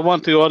 but I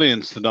want the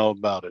audience to know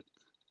about it.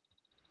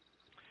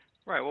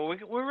 Right. Well,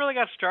 we really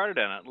got started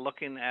in it,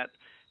 looking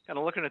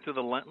through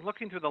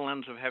the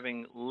lens of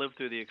having lived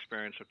through the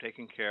experience of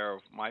taking care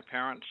of my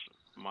parents,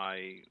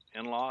 my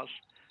in-laws,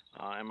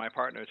 and my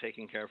partner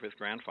taking care of his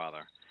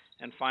grandfather,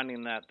 and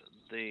finding that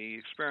the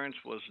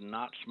experience was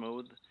not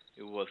smooth.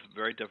 It was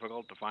very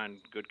difficult to find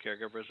good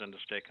caregivers and to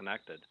stay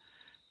connected.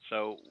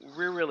 So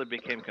we really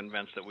became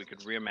convinced that we could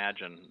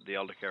reimagine the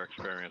elder care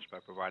experience by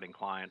providing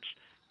clients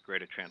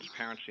greater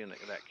transparency in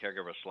that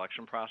caregiver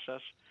selection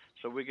process.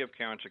 So we give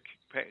clients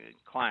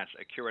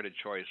a curated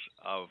choice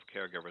of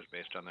caregivers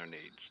based on their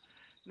needs.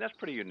 And that's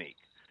pretty unique.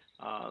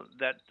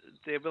 That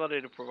the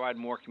ability to provide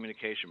more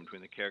communication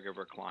between the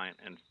caregiver, client,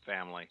 and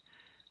family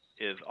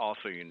is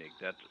also unique.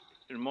 That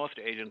in most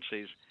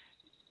agencies,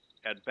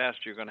 at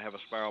best, you're going to have a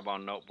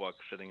spiral-bound notebook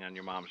sitting on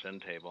your mom's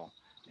end table.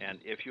 And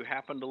if you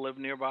happen to live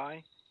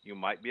nearby, you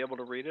might be able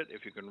to read it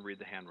if you can read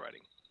the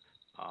handwriting.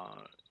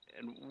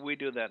 And we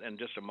do that in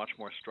just a much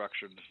more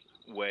structured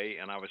way,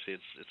 and obviously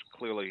it's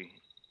clearly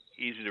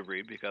easy to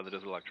read because it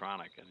is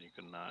electronic, and you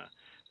can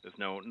there's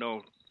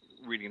no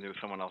reading through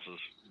someone else's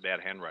bad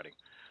handwriting.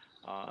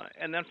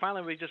 And then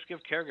finally, we just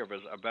give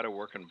caregivers a better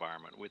work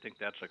environment. We think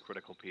that's a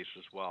critical piece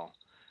as well.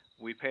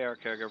 We pay our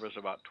caregivers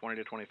about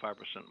 20 to 25%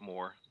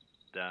 more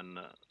than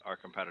our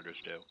competitors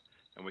do,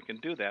 and we can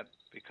do that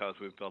because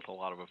we've built a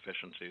lot of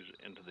efficiencies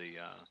into the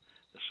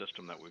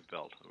system that we've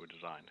built, that we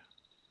designed.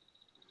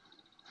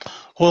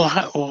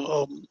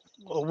 Well,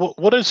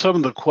 what are some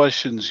of the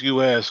questions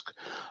you ask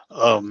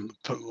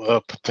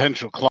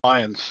potential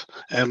clients,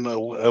 and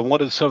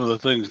what are some of the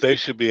things they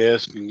should be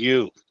asking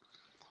you?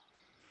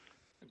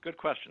 Good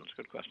questions.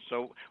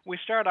 So we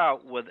start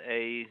out with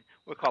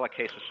we call a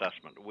case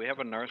assessment. We have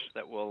a nurse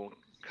that will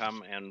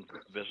come and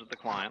visit the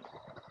client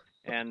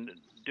and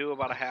do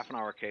about a half an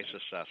hour case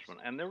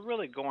assessment. And they're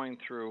really going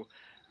through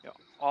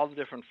all the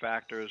different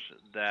factors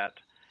that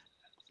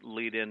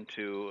lead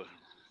into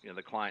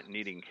the client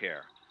needing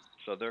care.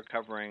 So they're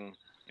covering,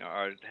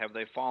 have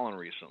they fallen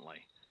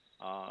recently?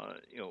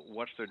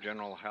 What's their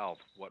general health?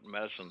 What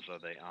medicines are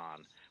they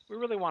on? We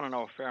really want to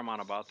know a fair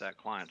amount about that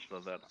client so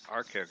that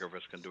our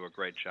caregivers can do a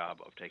great job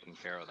of taking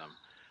care of them.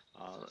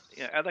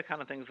 Other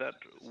kind of things that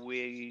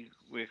we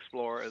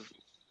explore is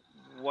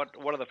what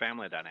are the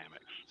family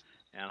dynamics,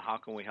 and how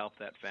can we help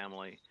that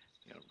family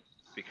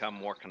become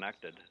more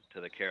connected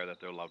to the care that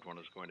their loved one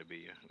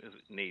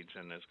needs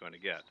and is going to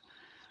get.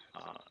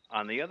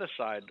 On the other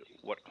side,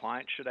 what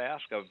clients should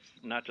ask of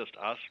not just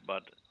us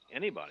but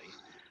anybody,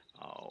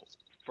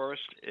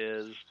 first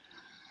is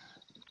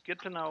get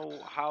to know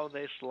how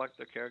they select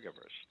their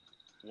caregivers.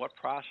 What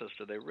process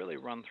do they really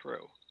run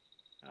through?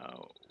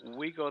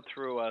 We go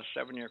through a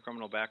 7-year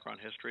criminal background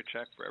history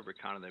check for every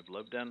county they've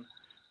lived in.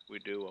 We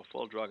do a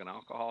full drug and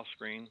alcohol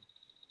screen.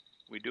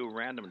 We do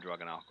random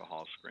drug and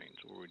alcohol screens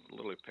where we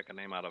literally pick a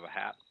name out of a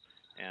hat,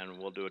 and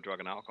we'll do a drug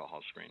and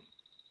alcohol screen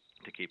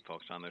to keep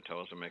folks on their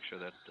toes and make sure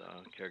that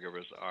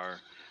caregivers are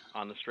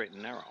on the straight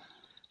and narrow.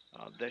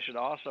 They should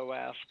also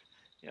ask,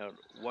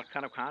 what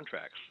kind of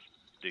contracts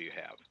do you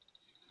have?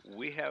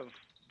 We have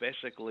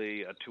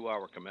basically a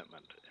 2-hour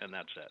commitment, and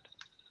that's it.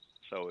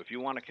 So if you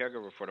want a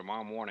caregiver for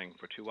tomorrow morning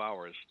for 2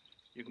 hours,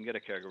 you can get a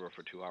caregiver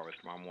for 2 hours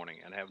tomorrow morning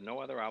and have no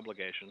other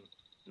obligation,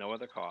 no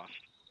other cost.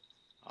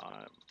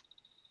 Uh,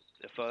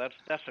 so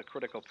that's a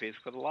critical piece,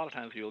 because a lot of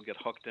times you'll get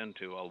hooked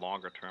into a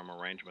longer-term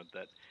arrangement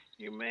that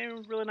you may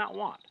really not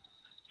want.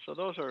 So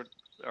those are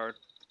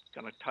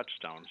kind of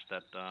touchstones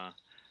that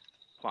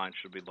clients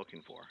should be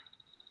looking for.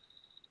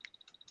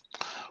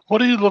 What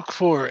do you look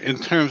for in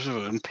terms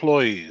of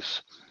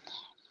employees?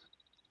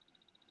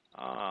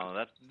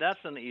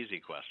 That's an easy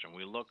question.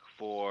 We look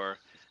for,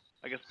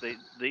 I guess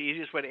the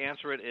easiest way to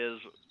answer it is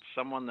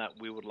someone that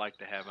we would like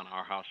to have in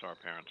our house or our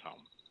parents' home.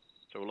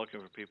 So we're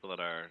looking for people that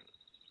are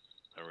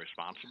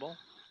responsible.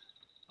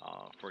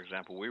 For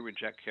example, we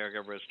reject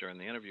caregivers during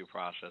the interview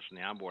process and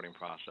the onboarding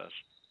process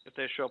if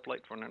they show up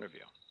late for an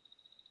interview.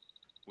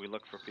 We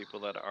look for people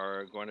that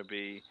are going to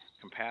be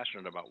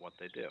compassionate about what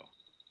they do.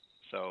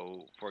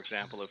 So, for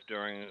example, if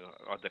during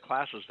the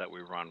classes that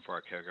we run for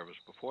our caregivers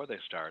before they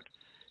start,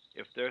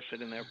 if they're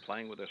sitting there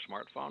playing with their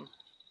smartphone,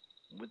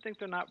 we think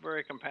they're not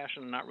very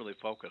compassionate and not really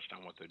focused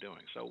on what they're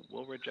doing. So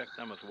we'll reject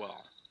them as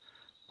well.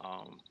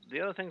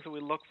 The other things that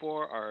we look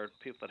for are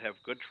people that have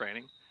good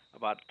training.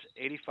 About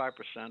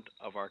 85%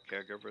 of our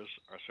caregivers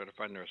are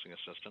certified nursing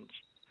assistants.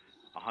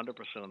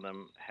 100% of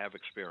them have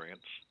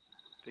experience,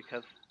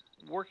 because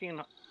working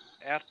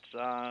at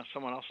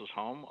someone else's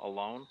home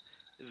alone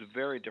is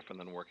very different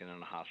than working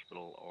in a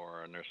hospital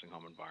or a nursing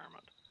home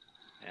environment.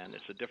 And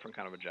it's a different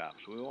kind of a job.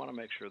 So we want to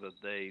make sure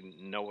that they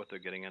know what they're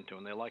getting into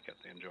and they like it,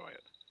 they enjoy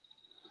it.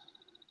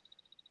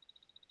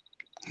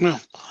 Well,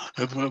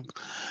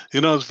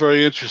 it's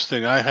very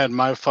interesting. I had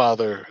my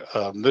father,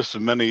 this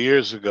is many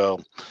years ago,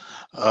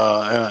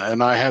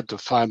 and I had to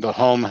find a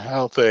home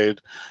health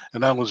aide,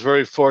 and I was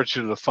very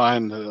fortunate to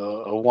find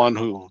one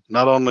who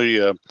not only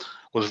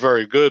was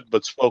very good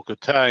but spoke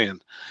Italian.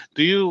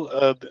 Do you?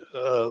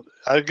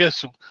 I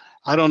guess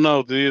I don't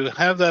know. Do you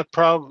have that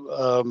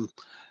problem?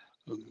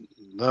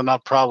 No,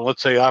 not problem.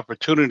 Let's say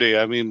opportunity.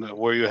 I mean,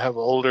 where you have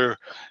older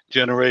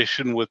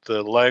generation with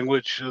the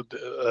language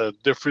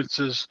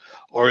differences,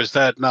 or is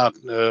that not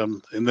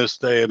in this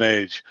day and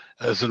age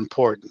as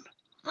important?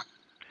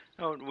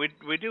 No,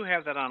 we do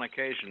have that on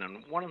occasion,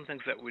 and one of the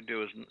things that we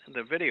do is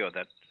the video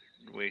that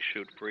we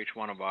shoot for each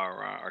one of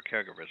our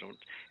caregivers.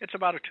 It's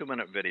about a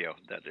 2-minute video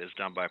that is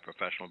done by a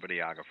professional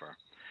videographer.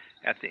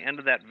 At the end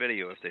of that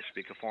video, if they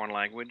speak a foreign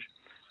language,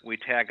 we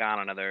tag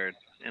on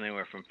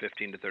anywhere from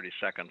 15 to 30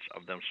 seconds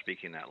of them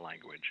speaking that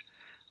language.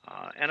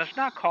 And it's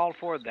not called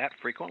for that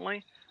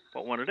frequently,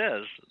 but when it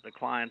is, the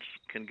clients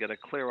can get a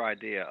clear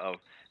idea of,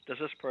 does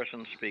this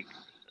person speak,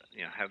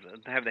 have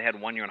they had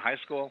 1 year in high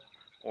school,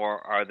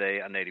 or are they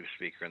a native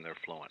speaker and they're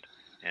fluent?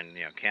 And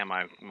can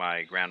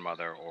my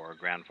grandmother or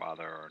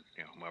grandfather or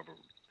whoever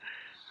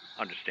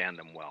understand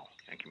them well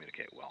and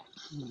communicate well?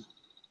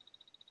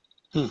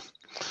 Hmm.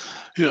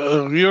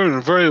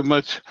 You're very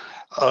much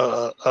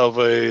of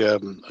a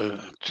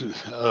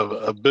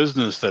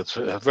business that's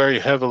very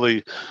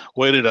heavily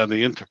weighted on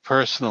the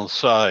interpersonal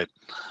side.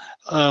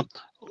 Uh,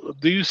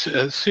 do you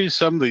see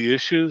some of the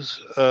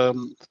issues?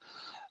 Well,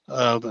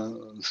 I'll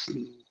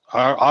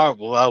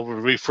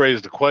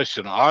rephrase the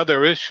question. Are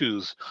there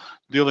issues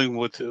dealing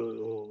with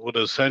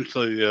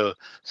essentially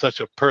such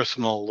a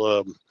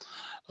personal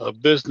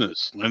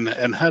business,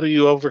 and how do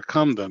you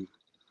overcome them?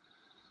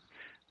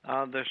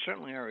 There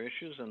certainly are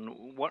issues,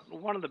 and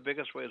one of the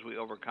biggest ways we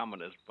overcome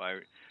it is by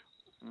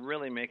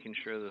really making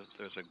sure that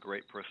there's a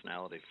great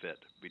personality fit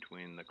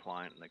between the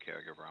client and the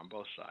caregiver on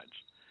both sides.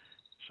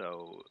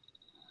 So,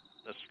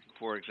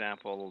 for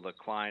example, the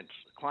clients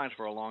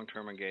for a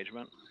long-term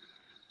engagement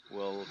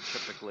will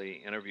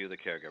typically interview the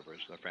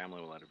caregivers. The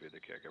family will interview the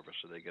caregivers,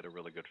 so they get a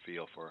really good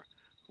feel for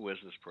who is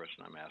this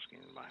person I'm asking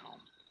in my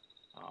home.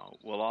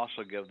 We'll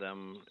also give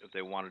them, if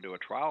they want to do a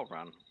trial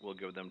run, we'll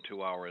give them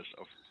 2 hours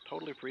of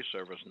totally free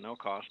service, no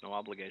cost, no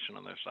obligation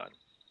on their side,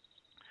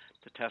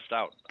 to test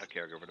out a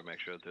caregiver to make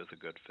sure that there's a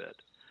good fit.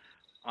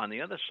 On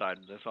the other side,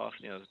 there's also,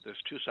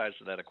 there's 2 sides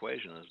to that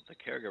equation. Is the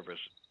caregivers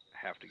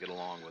have to get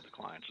along with the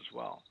clients as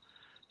well.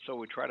 So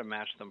we try to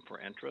match them for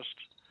interest.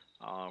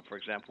 For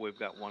example, we've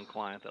got one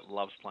client that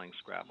loves playing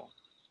Scrabble.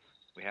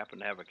 We happen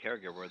to have a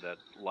caregiver that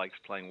likes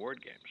playing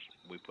word games.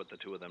 We put the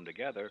 2 of them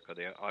together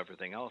because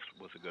everything else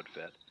was a good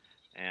fit.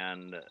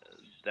 And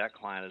that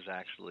client has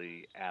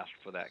actually asked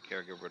for that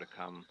caregiver to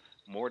come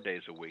more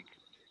days a week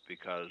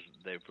because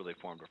they've really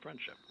formed a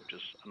friendship, which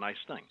is a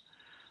nice thing.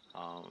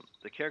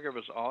 The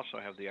caregivers also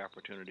have the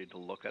opportunity to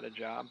look at a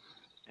job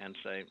and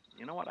say,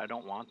 you know what, I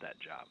don't want that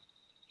job.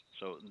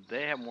 So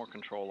they have more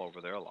control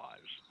over their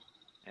lives.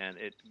 And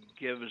it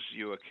gives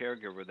you a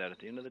caregiver that at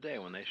the end of the day,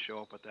 when they show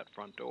up at that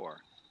front door,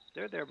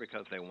 they're there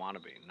because they want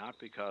to be, not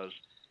because,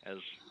 as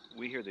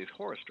we hear these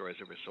horror stories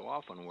every so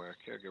often where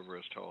a caregiver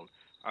is told,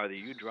 either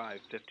you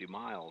drive 50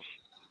 miles,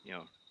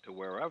 to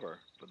wherever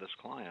for this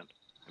client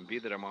and be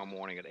there tomorrow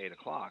morning at 8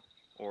 o'clock,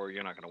 or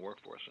you're not going to work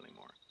for us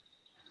anymore.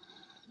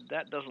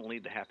 That doesn't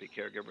lead to happy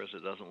caregivers.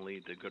 It doesn't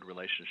lead to good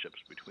relationships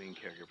between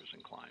caregivers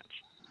and clients.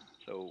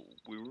 So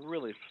we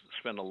really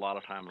spend a lot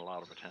of time and a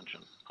lot of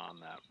attention on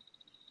that.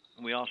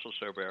 And we also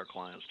survey our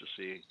clients to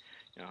see,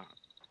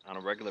 on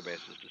a regular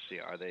basis to see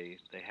are they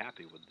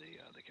happy with the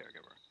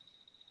caregiver.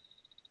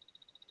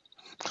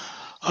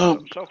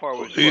 So far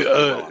we've scored pretty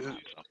well on that.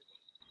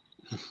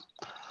 So.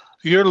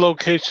 You're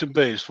location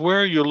based.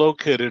 Where are you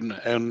located,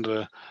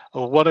 and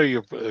what are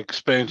your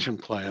expansion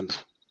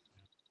plans?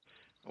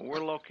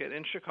 We're located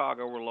in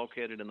Chicago. We're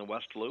located in the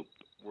West Loop.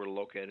 We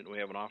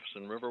have an office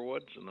in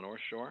Riverwoods in the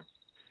North Shore,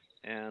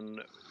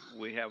 and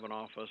we have an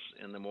office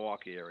in the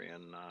Milwaukee area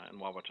in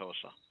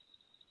Wauwatosa.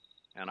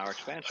 And our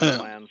expansion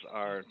plans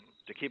are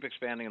to keep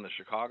expanding in the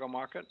Chicago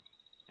market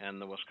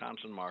and the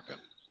Wisconsin market,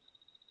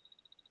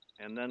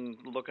 and then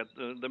look at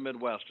the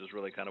Midwest is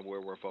really kind of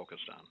where we're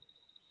focused on.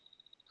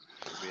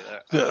 States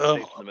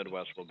in the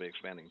Midwest will be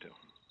expanding to.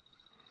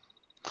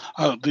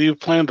 Do you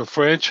plan to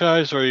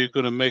franchise, or are you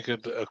going to make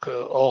it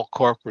all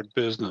corporate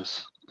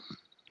business?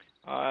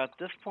 At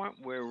this point,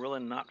 we're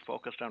really not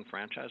focused on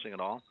franchising at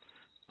all.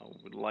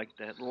 We'd like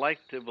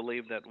to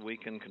believe that we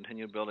can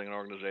continue building an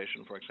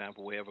organization. For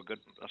example, we have a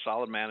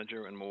solid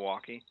manager in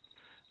Milwaukee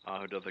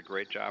who does a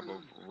great job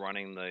of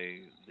running the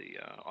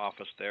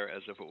office there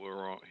as if it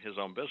were his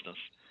own business.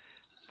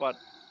 But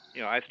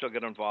I still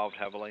get involved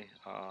heavily.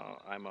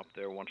 I'm up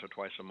there once or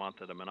twice a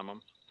month at a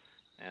minimum,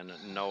 and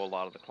know a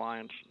lot of the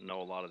clients, know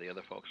a lot of the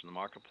other folks in the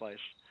marketplace,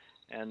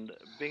 and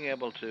being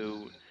able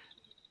to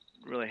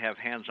really have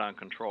hands-on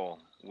control,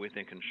 we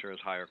think ensures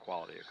higher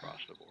quality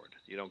across the board.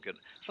 You don't get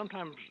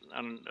sometimes.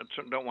 I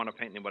don't want to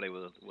paint anybody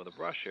with a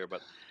brush here,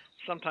 but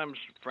sometimes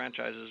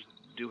franchises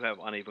do have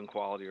uneven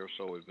quality, or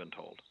so we've been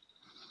told.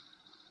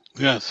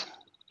 Yes.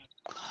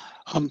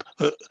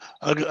 The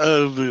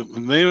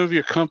name of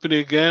your company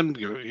again,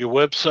 your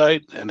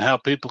website, and how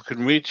people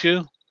can reach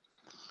you?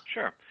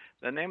 Sure.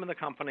 The name of the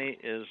company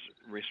is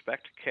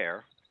Respect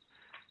Care.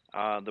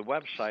 The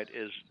website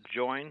is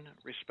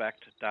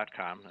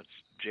joinrespect.com. That's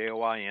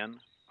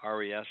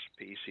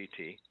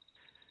JOINRESPECT.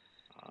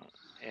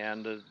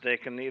 And they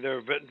can either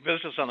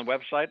visit us on the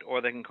website,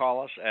 or they can call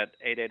us at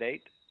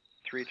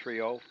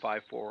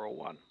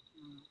 888-330-5401.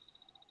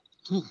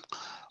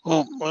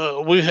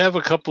 Well, we have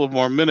a couple of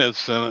more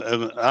minutes,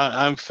 and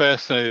I'm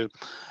fascinated.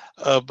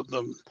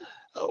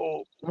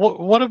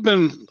 What have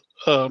been?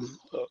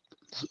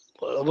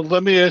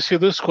 Let me ask you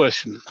this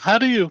question: How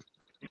do you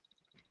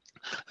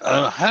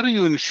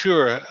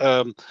ensure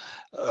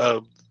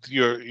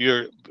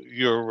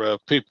your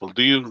people?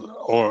 Do you,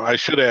 or I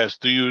should ask,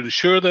 do you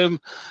insure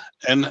them,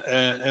 and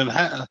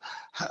how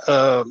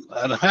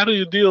do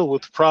you deal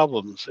with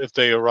problems if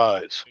they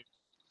arise?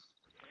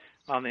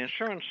 On the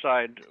insurance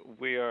side,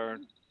 we have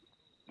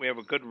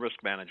a good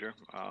risk manager.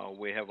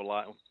 We have a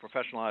lot of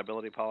professional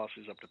liability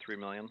policies up to $3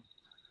 million,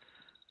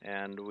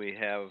 and we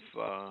have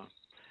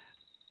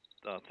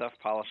theft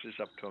policies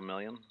up to $1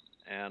 million,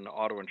 and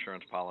auto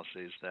insurance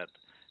policies that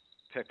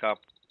pick up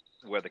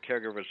where the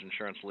caregiver's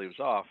insurance leaves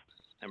off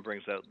and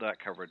brings that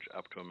coverage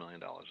up to $1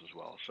 million as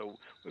well. So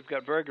we've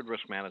got very good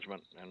risk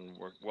management, and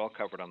we're well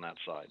covered on that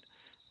side.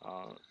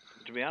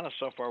 To be honest,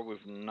 so far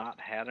we've not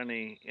had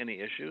any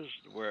issues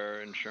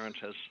where insurance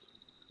has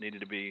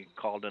needed to be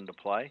called into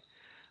play.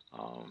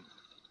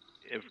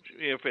 If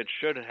we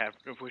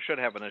should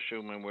have an issue,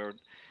 I mean, we're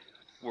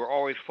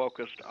always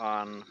focused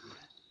on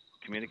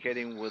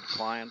communicating with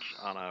clients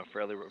on a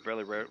fairly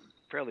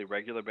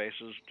regular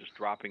basis, just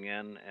dropping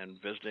in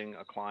and visiting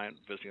a client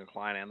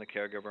and the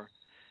caregiver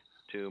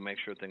to make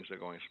sure things are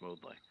going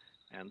smoothly.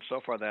 And so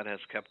far that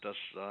has kept us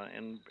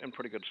in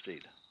pretty good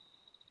stead.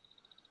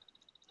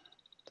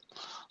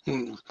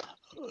 You're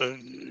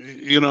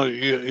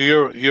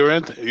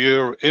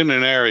in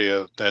an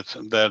area that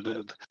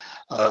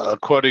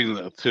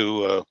according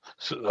to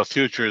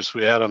futures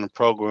we had on the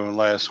program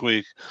last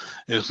week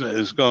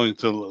is going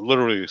to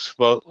literally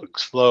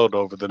explode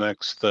over the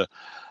next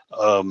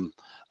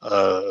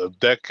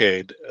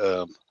decade.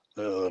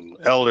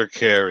 Elder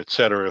care,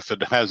 etc., if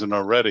it hasn't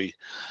already.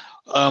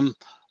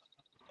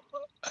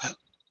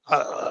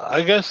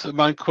 I guess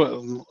my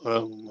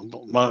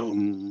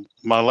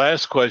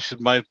last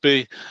question might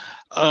be,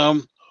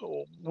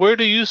 where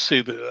do you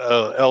see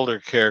the elder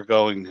care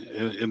going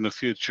in the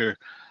future,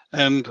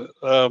 and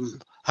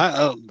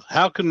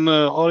how can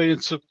the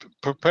audience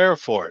prepare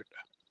for it?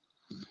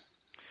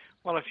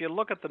 Well, if you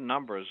look at the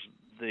numbers,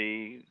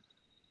 the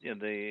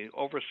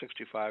over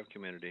 65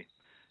 community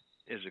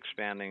is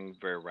expanding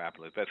very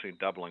rapidly. It's actually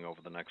doubling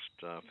over the next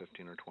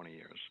 15 or 20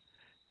 years,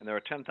 and there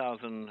are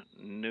 10,000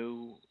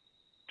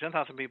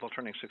 people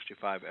turning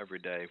 65 every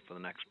day for the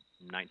next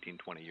 19,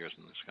 20 years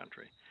in this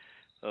country.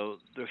 So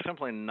there's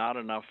simply not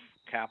enough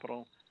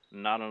capital,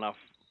 not enough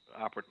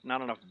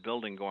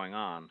building going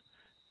on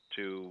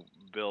to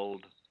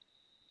build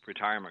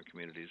retirement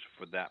communities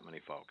for that many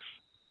folks.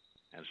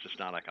 And it's just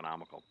not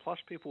economical. Plus,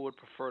 people would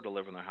prefer to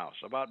live in their house.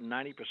 About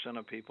 90%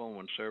 of people,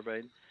 when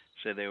surveyed,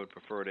 say they would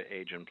prefer to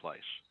age in place.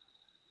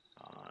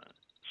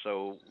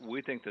 So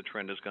we think the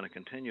trend is going to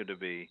continue to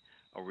be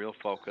a real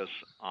focus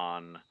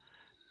on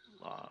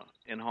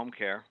in-home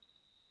care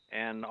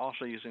and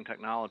also using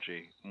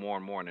technology more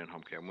and more in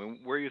in-home care.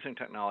 We're using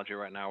technology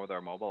right now with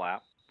our mobile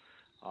app.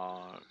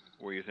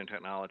 We're using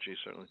technology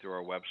certainly through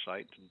our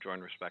website,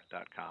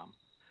 joinrespect.com.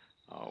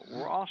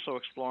 We're also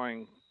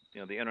exploring,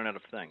 the Internet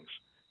of Things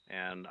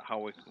and how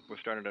we're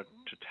starting to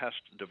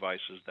test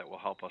devices that will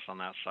help us on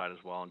that side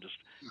as well, and just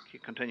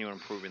continue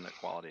improving the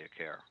quality of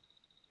care.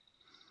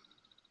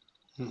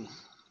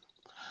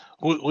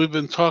 We've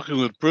been talking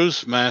with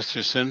Bruce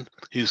Masterson.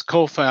 He's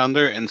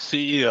co-founder and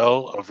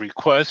CEO of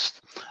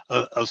Request,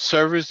 a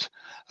service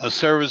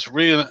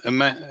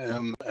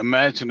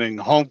reimagining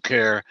home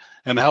care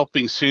and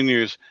helping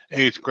seniors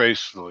age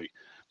gracefully.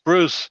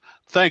 Bruce,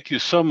 thank you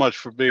so much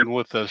for being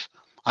with us.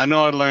 I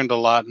know I learned a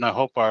lot, and I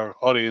hope our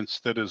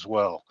audience did as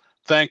well.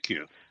 Thank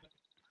you.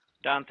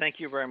 Don, thank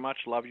you very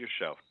much. Love your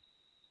show.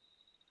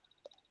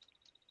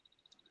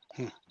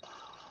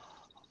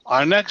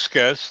 Our next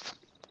guest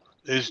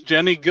is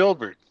Jennie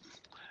Gilbert.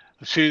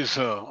 She's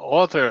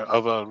author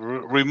of a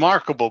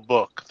remarkable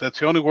book. That's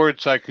the only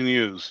words I can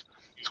use.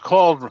 It's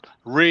called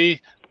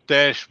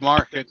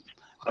Re-Market,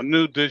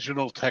 New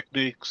Digital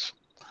Techniques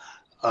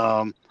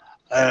for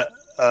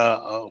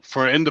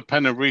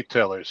Independent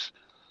Retailers.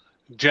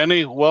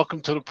 Jennie, welcome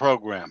to the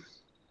program.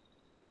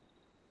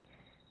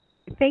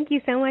 Thank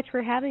you so much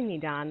for having me,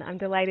 Don. I'm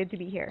delighted to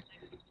be here.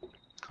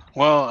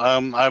 Well,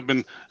 I've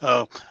been,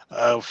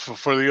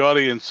 for the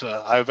audience,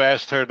 I've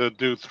asked her to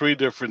do 3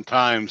 different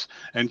times,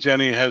 and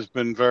Jennie has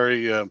been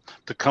very, to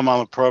come on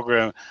the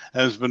program,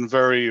 has been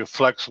very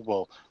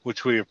flexible,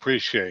 which we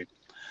appreciate.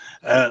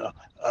 And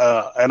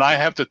I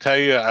have to tell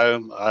you,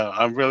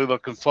 I'm really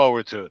looking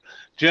forward to it.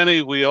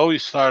 Jennie, we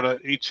always start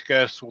each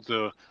guest with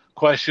a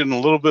question, a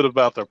little bit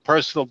about their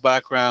personal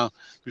background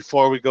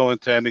before we go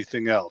into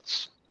anything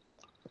else.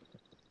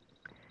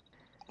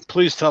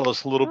 Please tell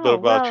us a little bit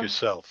about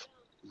yourself.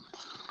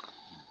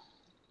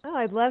 Oh,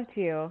 I'd love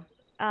to.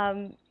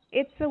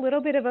 It's a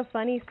little bit of a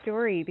funny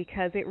story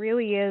because it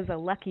really is a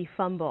lucky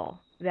fumble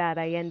that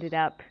I ended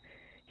up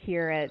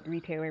here at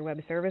Retailer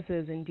Web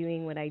Services and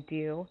doing what I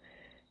do.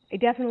 I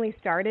definitely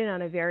started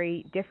on a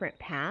very different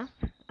path.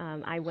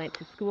 I went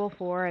to school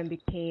for and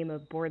became a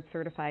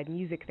board-certified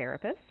music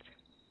therapist.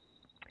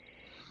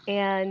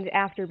 And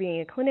after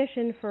being a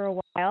clinician for a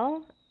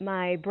while,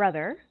 my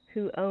brother,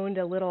 who owned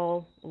a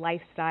little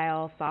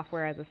lifestyle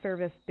software as a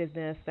service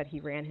business that he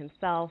ran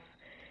himself,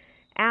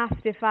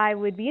 asked if I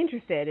would be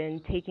interested in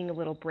taking a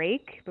little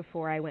break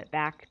before I went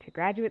back to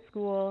graduate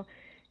school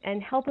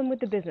and help him with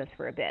the business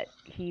for a bit.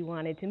 He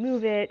wanted to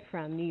move it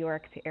from New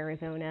York to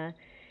Arizona,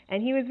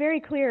 and he was very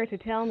clear to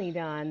tell me,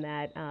 Don,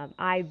 that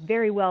I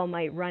very well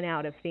might run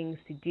out of things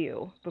to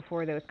do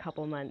before those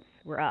couple months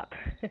were up.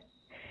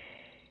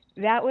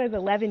 That was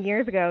 11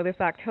 years ago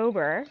this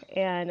October,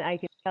 and I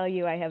can tell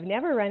you I have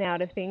never run out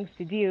of things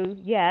to do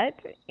yet,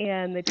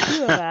 and the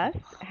two of us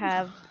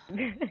have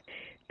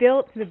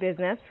built the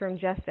business from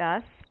just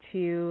us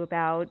to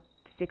about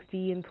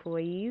 60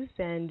 employees,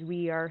 and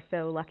we are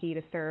so lucky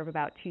to serve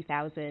about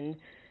 2,000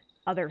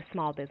 other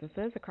small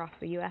businesses across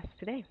the U.S.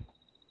 today.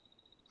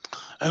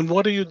 And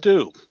what do you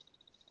do?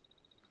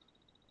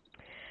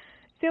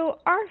 So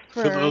our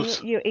firm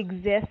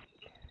exists.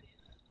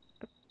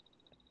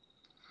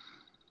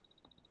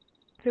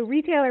 So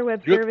Retailer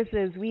Web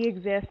Services, we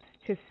exist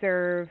to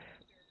serve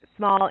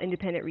small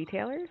independent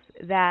retailers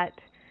that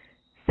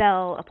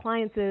sell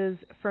appliances,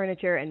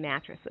 furniture, and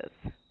mattresses.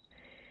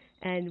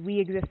 And we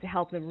exist to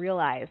help them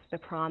realize the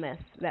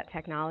promise that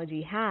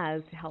technology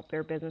has to help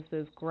their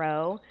businesses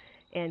grow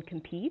and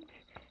compete.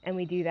 And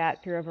we do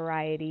that through a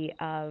variety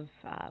of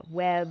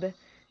web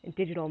and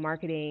digital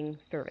marketing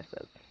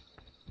services.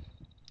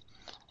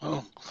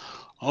 Oh,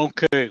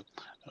 okay.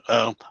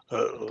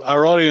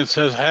 Our audience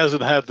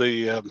hasn't had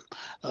the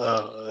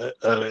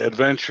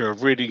adventure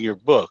of reading your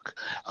book.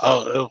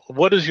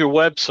 What is your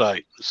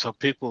website so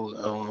people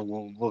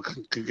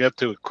can get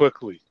to it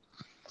quickly?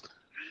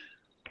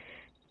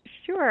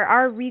 Sure.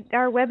 Our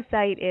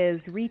website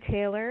is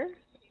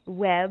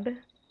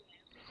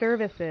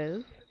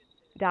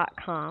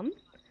retailerwebservices.com,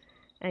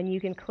 and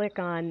you can click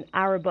on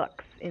Our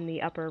Books in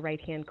the upper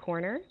right-hand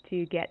corner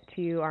to get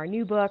to our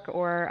new book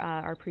or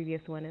our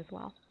previous one as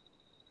well.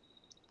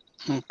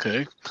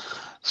 Okay,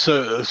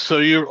 so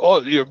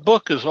your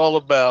book is all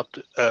about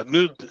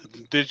new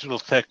digital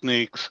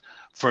techniques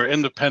for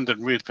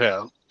independent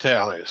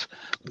retailers.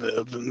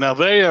 Now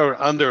they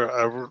are under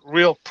a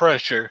real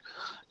pressure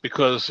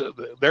because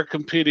they're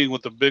competing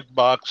with the big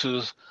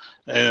boxes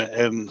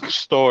and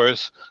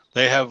stores.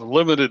 They have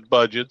limited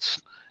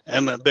budgets,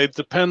 and they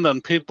depend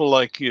on people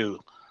like you.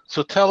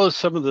 So tell us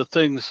some of the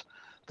things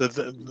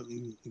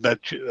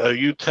that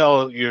you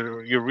tell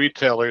your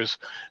retailers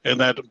and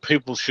that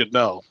people should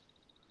know.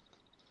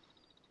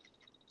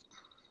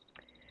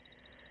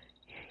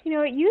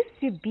 It used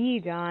to be,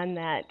 Don,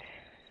 that,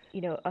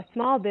 a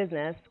small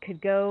business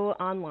could go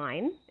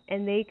online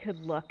and they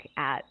could look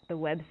at the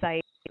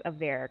website of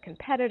their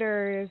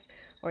competitors,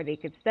 or they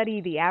could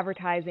study the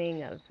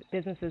advertising of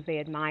businesses they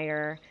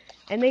admire,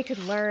 and they could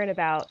learn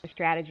about the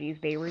strategies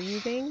they were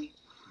using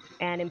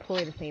and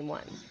employ the same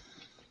ones.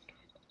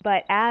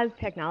 But as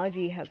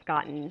technology has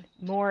gotten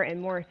more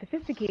and more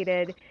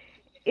sophisticated,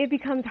 it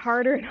becomes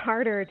harder and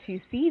harder to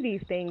see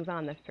these things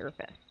on the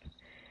surface.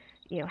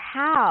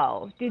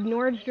 How did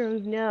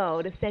Nordstrom's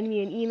know to send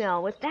me an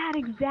email with that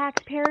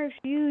exact pair of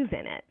shoes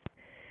in it?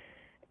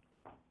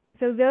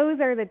 So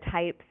those are the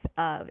types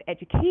of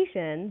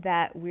education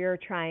that we're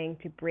trying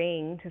to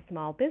bring to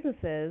small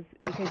businesses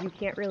because you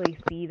can't really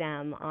see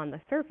them on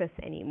the surface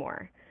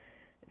anymore.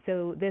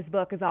 So this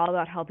book is all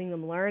about helping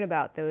them learn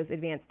about those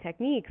advanced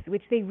techniques,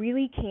 which they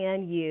really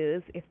can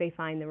use if they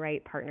find the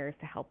right partners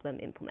to help them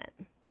implement.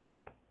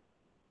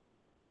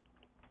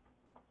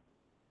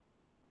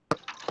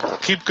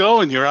 Keep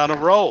going. You're on a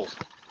roll.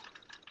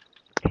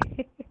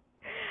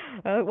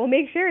 Well,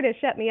 make sure to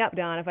shut me up,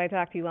 Don, if I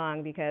talk too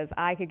long, because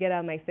I could get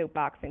on my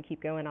soapbox and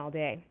keep going all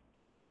day.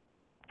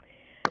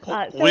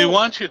 We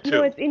want you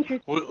to. It's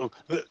interesting.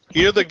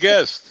 You're the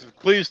guest.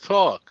 Please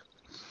talk.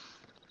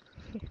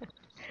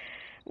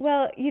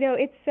 Well,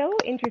 it's so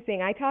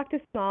interesting. I talk to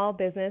small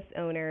business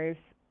owners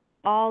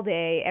all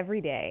day,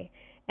 every day,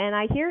 and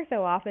I hear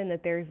so often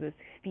that there's this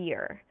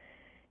fear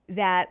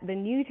that the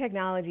new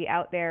technology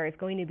out there is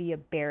going to be a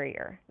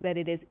barrier, that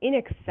it is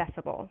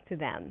inaccessible to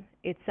them.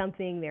 It's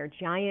something their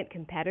giant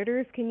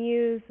competitors can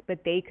use, but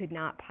they could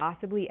not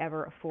possibly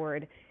ever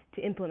afford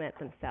to implement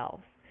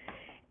themselves.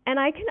 And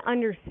I can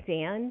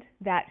understand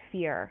that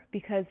fear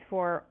because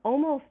for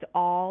almost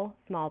all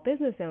small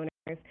business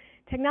owners,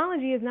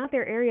 technology is not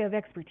their area of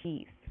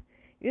expertise.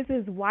 This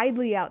is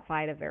widely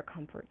outside of their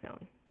comfort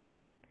zone.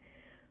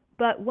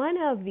 But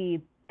one of the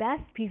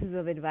best pieces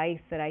of advice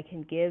that I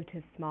can give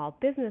to small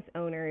business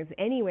owners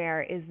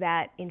anywhere is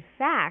that, in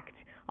fact,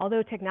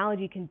 although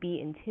technology can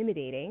be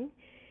intimidating,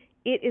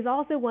 it is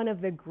also one of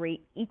the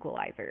great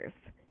equalizers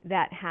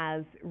that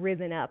has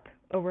risen up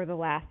over the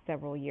last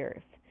several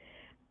years.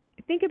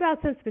 Think about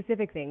some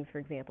specific things, for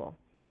example.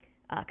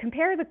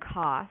 Compare the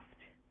cost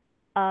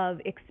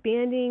of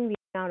expanding the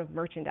amount of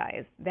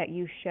merchandise that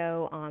you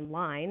show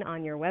online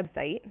on your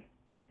website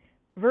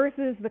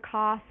versus the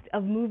cost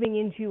of moving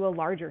into a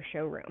larger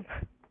showroom.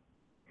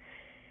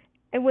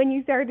 And when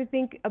you start to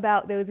think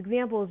about those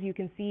examples, you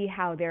can see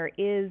how there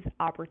is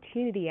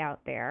opportunity out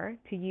there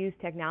to use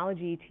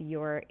technology to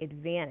your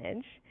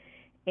advantage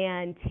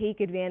and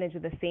take advantage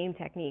of the same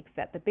techniques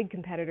that the big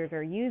competitors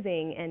are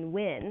using and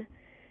win.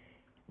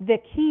 The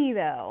key,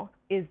 though,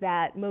 is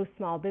that most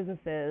small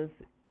businesses,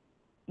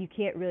 you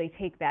can't really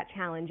take that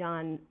challenge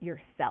on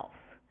yourself.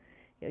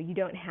 You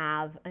don't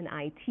have an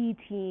IT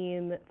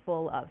team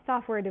full of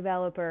software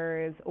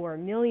developers or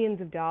millions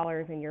of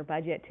dollars in your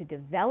budget to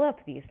develop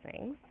these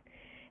things.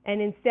 And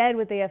instead,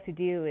 what they have to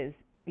do is,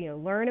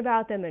 learn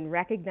about them and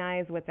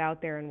recognize what's out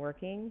there and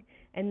working,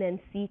 and then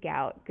seek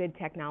out good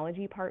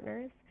technology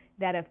partners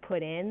that have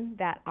put in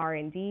that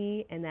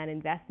R&D and that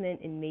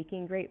investment in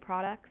making great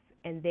products,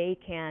 and they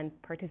can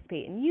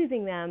participate in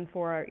using them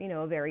for,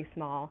 a very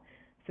small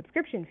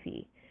subscription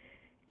fee.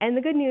 And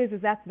the good news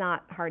is that's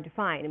not hard to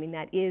find. I mean,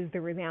 that is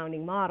the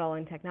resounding model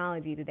in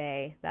technology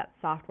today, that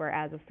software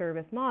as a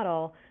service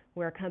model,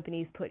 where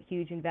companies put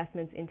huge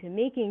investments into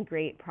making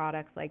great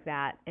products like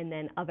that, and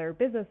then other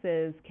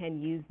businesses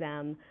can use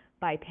them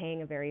by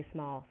paying a very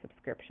small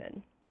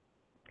subscription.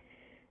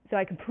 So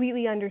I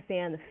completely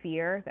understand the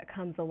fear that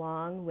comes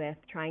along with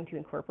trying to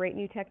incorporate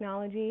new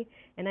technology,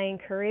 and I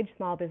encourage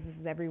small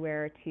businesses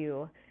everywhere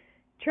to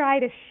try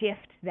to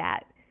shift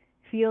that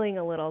feeling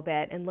a little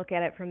bit and look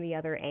at it from the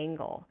other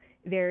angle.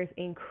 There's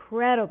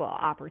incredible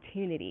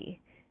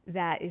opportunity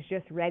that is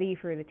just ready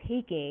for the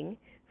taking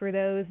for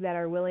those that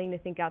are willing to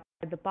think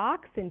outside the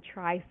box and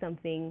try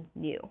something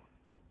new.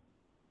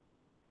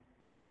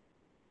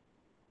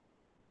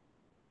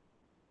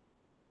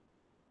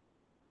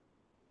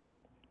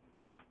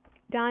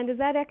 Don, does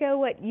that echo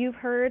what you've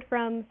heard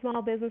from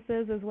small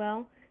businesses as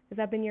well? Has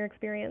that been your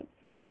experience?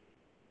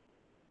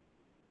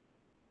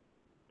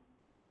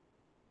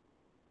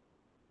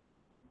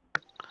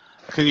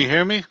 Can you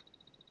hear me?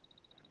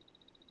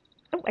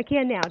 Oh, I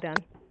can now, Don.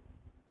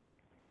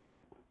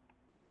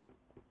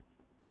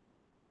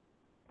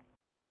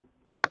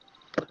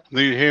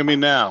 Do you hear me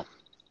now?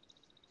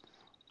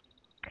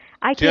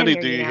 I can Jennie,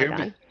 hear do you now, hear Don.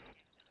 me?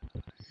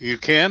 You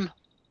can?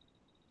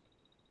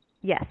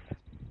 Yes.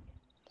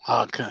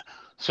 Okay.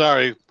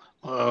 Sorry,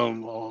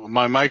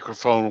 my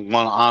microphone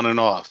went on and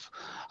off.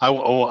 I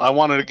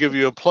wanted to give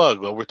you a plug.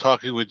 We're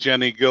talking with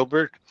Jennie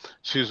Gilbert.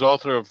 She's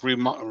author of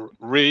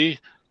Re-Market,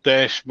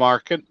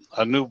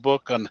 a new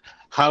book on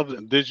how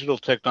digital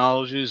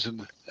technologies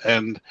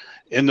and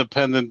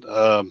independent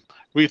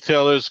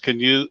retailers can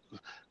use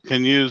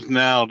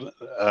now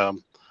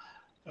to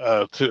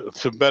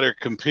better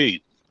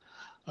compete.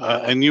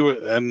 And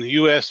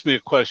you asked me a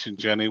question,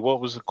 Jennie.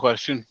 What was the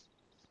question?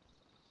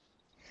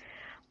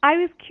 I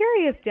was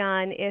curious,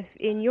 Don, if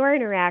in your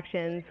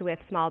interactions with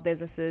small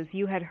businesses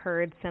you had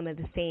heard some of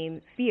the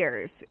same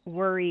fears,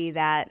 worry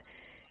that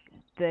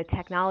the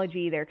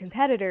technology their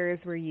competitors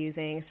were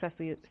using,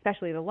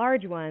 especially the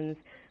large ones,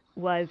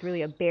 was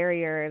really a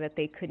barrier that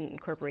they couldn't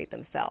incorporate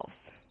themselves.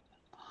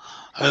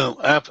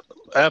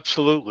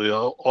 Absolutely.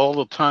 All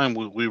the time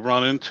we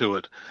run into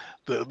it.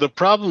 The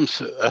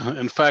problems,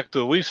 in fact,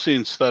 we've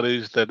seen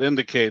studies that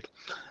indicate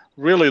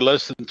really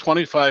less than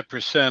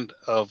 25%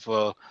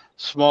 of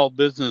small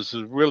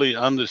businesses really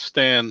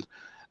understand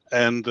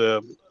and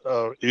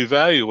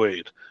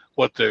evaluate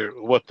what their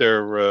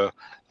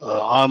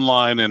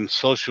online and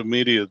social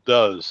media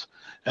does,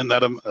 and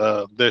that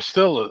there's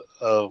still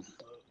a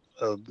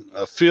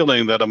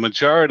feeling that a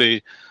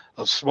majority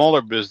of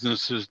smaller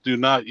businesses do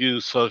not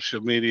use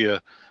social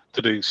media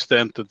to the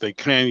extent that they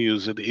can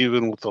use it,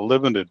 even with a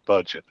limited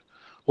budget.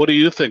 What do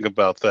you think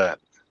about that?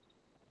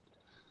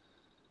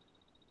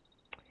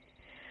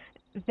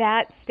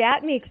 That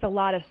stat makes a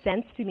lot of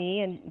sense to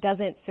me and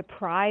doesn't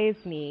surprise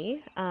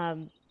me.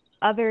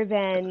 Other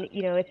than,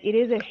 it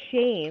is a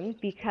shame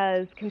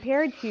because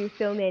compared to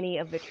so many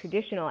of the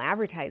traditional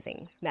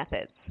advertising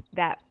methods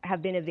that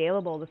have been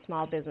available to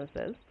small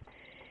businesses,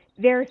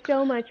 there's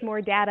so much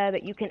more data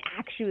that you can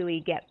actually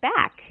get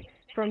back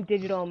from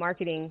digital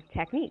marketing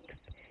techniques.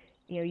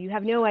 You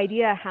have no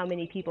idea how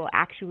many people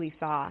actually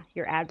saw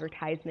your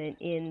advertisement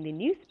in the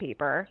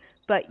newspaper,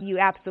 but you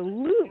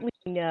absolutely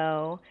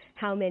know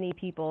how many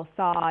people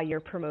saw your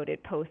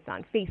promoted posts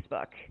on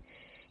Facebook.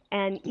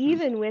 And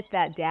even with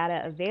that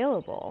data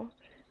available,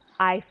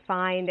 I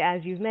find,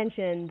 as you've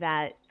mentioned,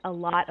 that a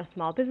lot of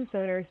small business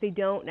owners, they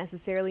don't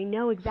necessarily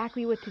know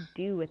exactly what to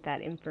do with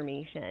that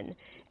information.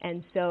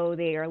 And so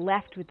they are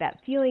left with that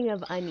feeling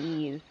of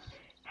unease.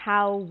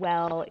 How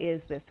well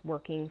is this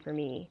working for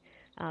me?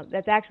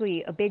 That's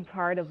actually a big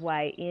part of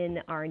why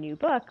in our new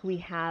book we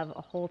have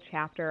a whole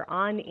chapter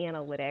on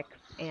analytics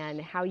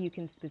and how you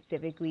can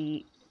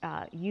specifically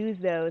use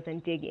those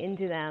and dig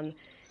into them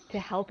to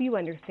help you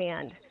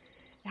understand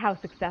how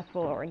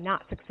successful or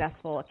not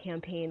successful a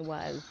campaign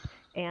was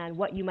and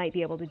what you might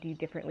be able to do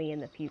differently in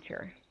the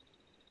future.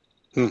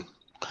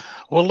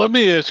 Well, let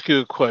me ask you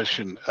a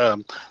question.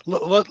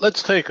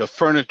 Let's take a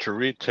furniture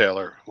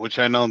retailer, which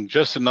I know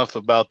just enough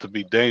about to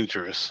be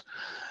dangerous.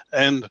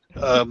 And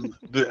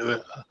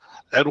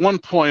at one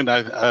point,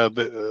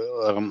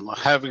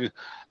 having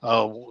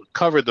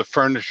covered the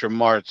furniture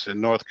marts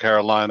in North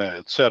Carolina,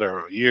 et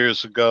cetera,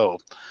 years ago,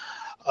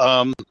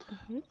 the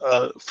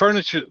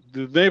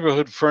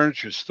neighborhood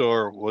furniture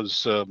store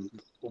was a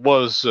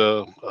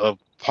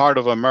part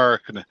of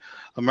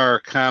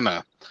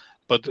Americana,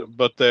 but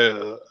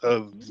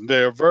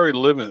they're very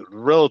limited,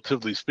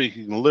 relatively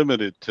speaking,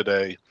 limited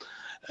today,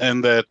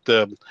 and that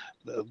the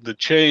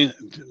chains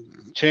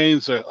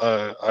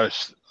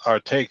are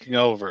taking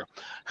over.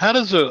 How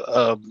does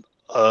a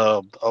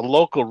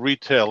local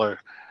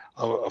retailer,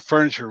 a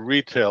furniture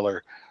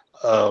retailer,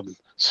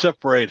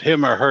 separate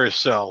him or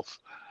herself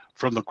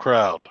from the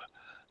crowd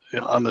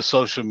on the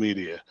social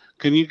media?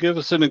 Can you give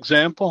us an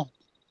example?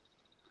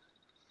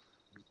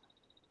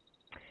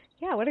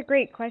 Yeah, what a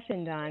great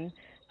question, Don.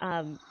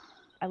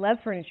 I love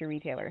furniture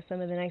retailers.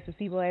 Some of the nicest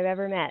people I've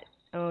ever met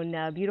own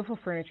beautiful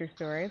furniture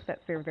stores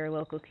that serve their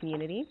local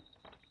community.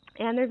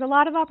 And there's a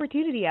lot of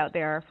opportunity out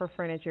there for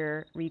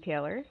furniture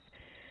retailers.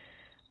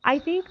 I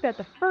think that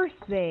the first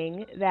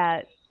thing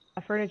that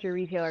a furniture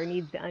retailer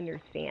needs to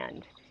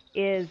understand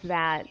is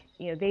that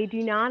they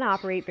do not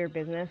operate their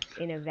business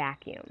in a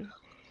vacuum.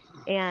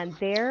 And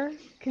their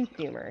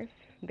consumers,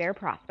 their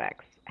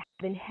prospects, have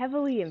been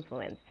heavily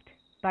influenced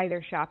by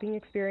their shopping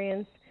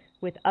experience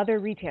with other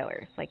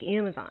retailers like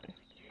Amazon.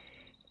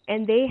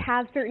 And they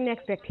have certain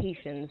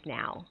expectations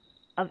now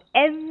of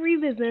every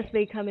business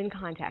they come in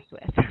contact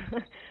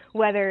with,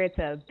 whether it's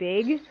a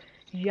big,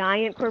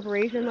 giant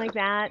corporation like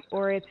that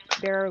or it's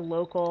their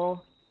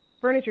local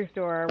furniture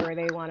store where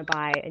they want to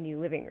buy a new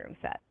living room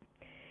set.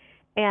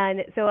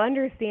 And so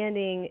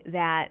understanding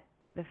that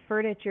the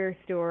furniture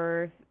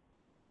store's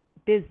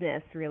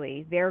business,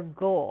 really, their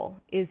goal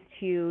is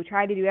to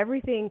try to do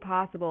everything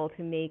possible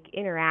to make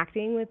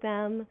interacting with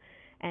them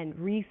and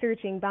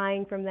researching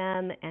buying from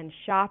them and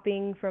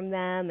shopping from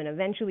them and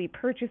eventually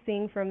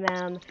purchasing from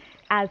them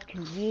as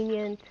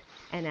convenient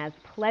and as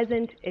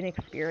pleasant an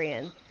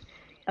experience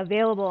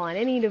available on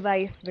any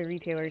device the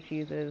retailer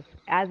chooses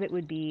as it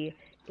would be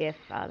if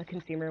the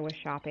consumer was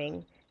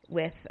shopping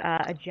with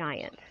a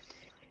giant.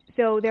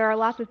 So there are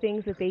lots of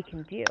things that they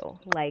can do,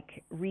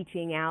 like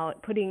reaching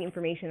out, putting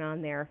information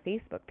on their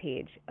Facebook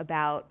page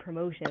about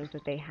promotions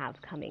that they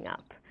have coming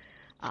up,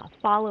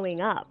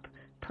 following up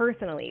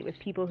personally with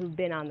people who've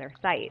been on their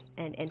site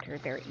and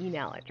entered their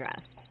email address,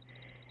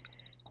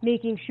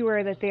 making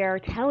sure that they're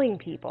telling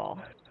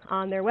people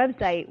on their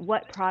website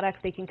what products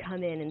they can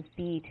come in and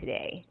see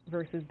today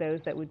versus those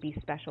that would be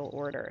special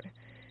ordered.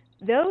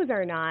 Those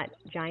are not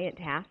giant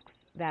tasks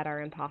that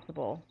are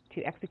impossible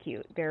to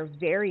execute. They're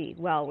very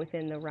well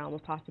within the realm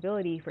of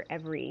possibility for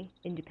every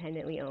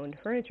independently owned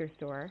furniture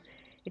store.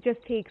 It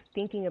just takes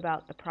thinking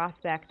about the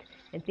prospect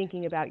and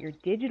thinking about your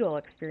digital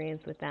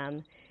experience with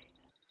them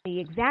the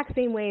exact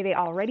same way they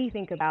already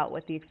think about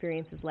what the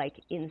experience is like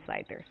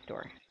inside their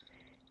store.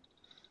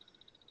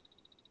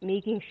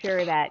 Making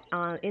sure that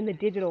in the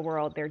digital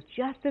world, they're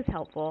just as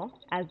helpful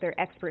as their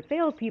expert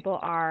salespeople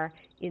are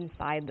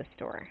inside the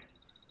store.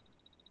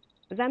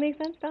 Does that make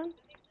sense, Don?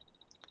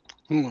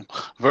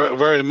 Very,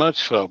 very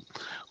much so.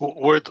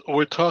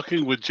 We're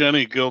talking with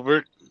Jennie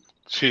Gilbert.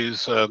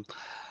 She's author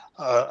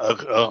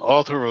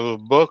of a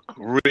book,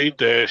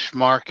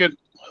 Re-Market,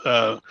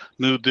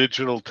 New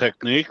Digital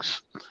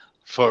Techniques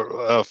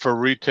for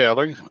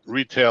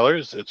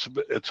retailers.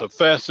 It's a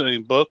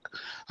fascinating book.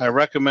 I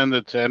recommend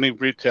it to any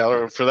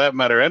retailer, for that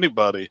matter,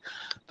 anybody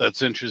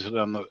that's interested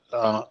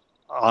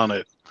on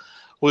it.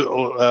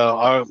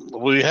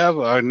 We have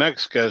our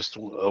next guest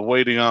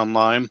waiting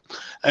online,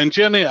 and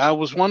Jennie, I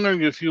was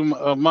wondering if you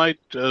might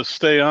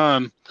stay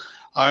on.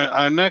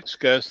 Our next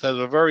guest has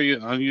a very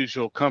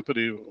unusual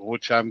company,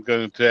 which I'm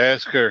going to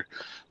ask her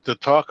to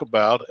talk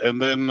about,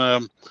 and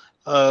then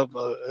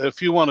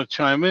if you want to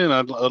chime in,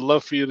 I'd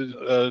love for you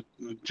to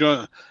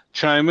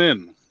chime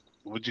in.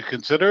 Would you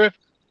consider it?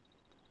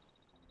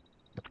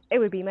 It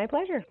would be my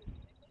pleasure.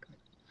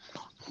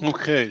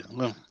 Okay.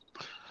 Well,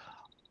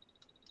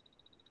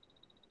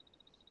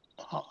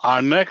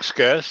 our next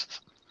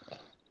guest,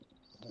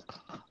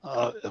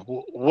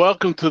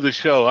 welcome to the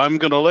show. I'm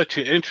going to let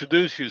you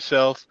introduce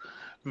yourself,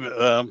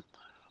 and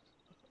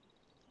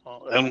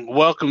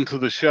welcome to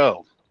the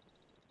show.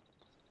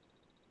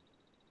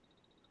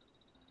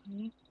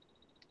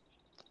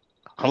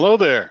 Hello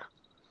there.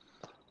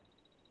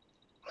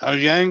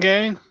 Yang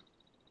Gang?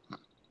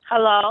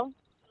 Hello.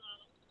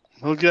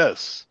 Oh,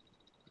 yes.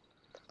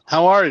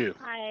 How are you?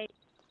 Hi.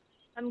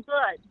 I'm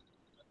good.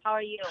 How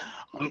are you?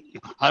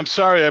 I'm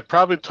sorry, I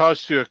probably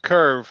tossed you a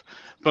curve,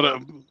 but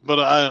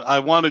I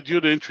wanted you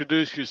to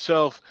introduce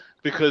yourself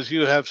because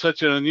you have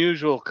such an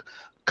unusual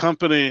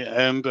company,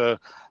 and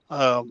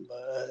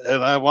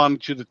I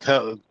wanted you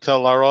to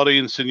tell our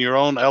audience in your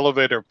own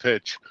elevator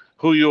pitch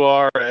who you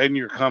are and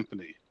your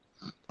company.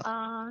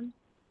 Hi,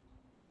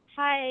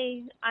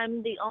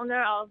 I'm the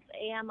owner of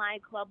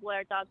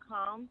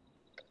amiclubwear.com.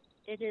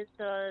 It is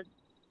the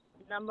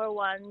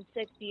 #1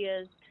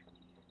 sexiest,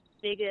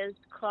 biggest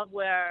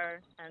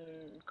clubwear and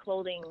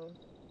clothing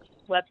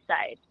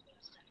website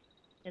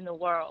in the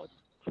world.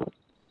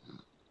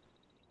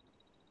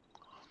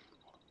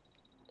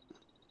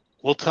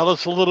 Well, tell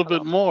us a little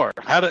bit more.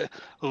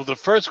 The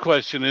first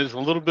question is a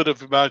little bit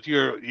about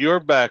your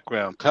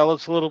background. Tell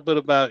us a little bit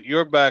about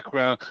your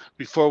background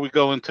before we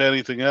go into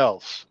anything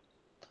else.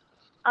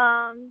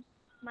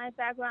 My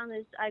background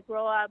is I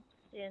grew up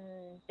in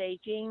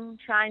Beijing,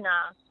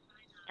 China,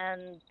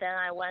 and then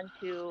I went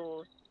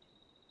to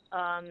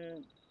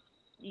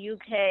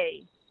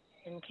UK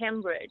in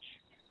Cambridge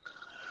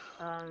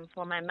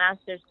for my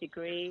master's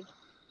degree,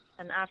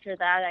 and after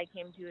that I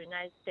came to the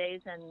United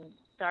States and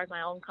started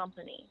my own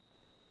company.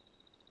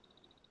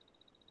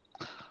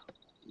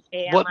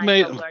 What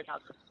made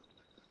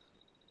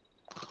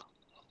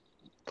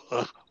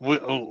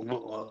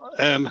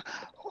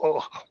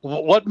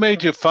what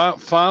made you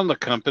found the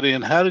company,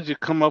 and how did you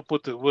come up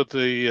with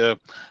the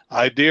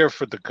idea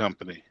for the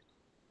company?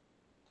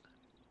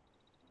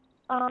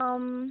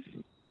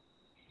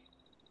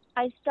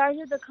 I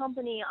started the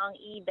company on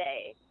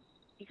eBay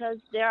because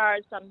there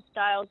are some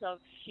styles of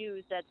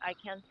shoes that I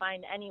can't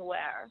find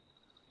anywhere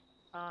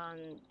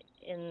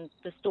in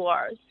the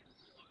stores.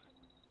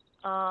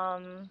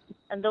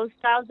 And those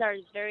styles are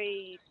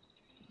very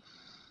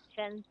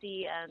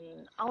fancy, and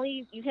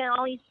you can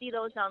only see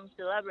those on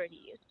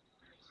celebrities.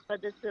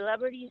 But the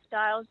celebrity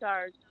styles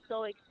are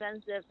so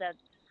expensive that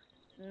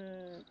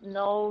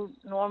no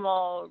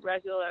normal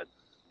regular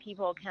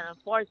people can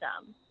afford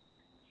them.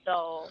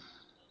 So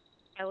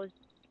I was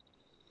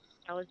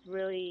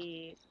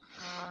really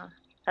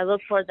I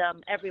looked for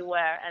them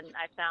everywhere, and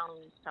I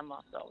found some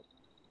of those,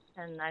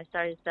 and I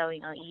started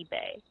selling on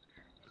eBay,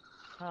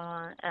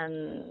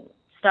 and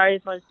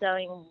started from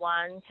selling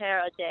 1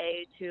 pair a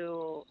day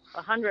to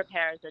 100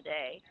 pairs a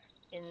day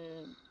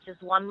in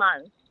just 1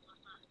 month,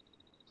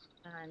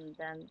 and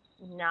then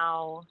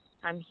now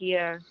I'm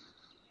here,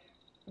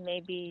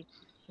 maybe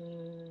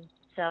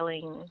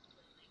selling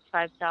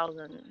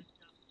 5,000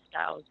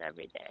 styles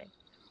every day.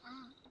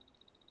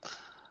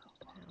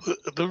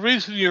 The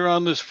reason you're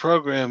on this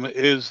program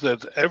is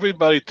that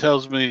everybody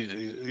tells me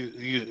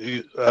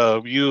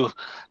you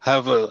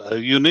have a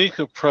unique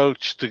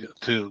approach to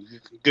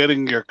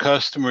getting your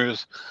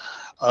customers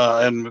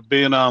and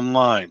being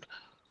online.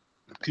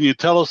 Can you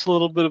tell us a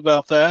little bit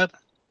about that?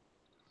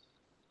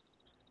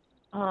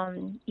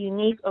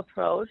 Unique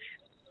approach.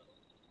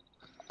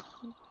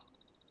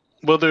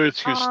 Whether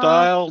it's your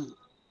style.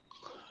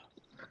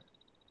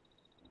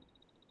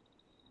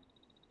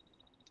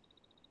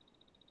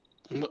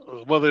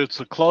 Whether it's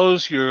the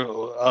clothes,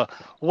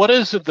 what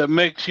is it that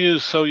makes you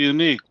so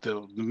unique,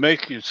 to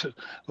make you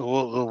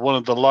one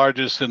of the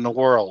largest in the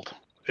world,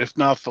 if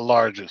not the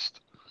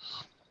largest?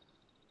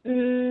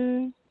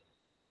 We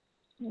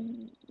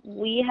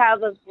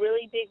have a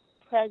really big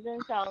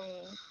presence on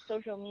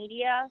social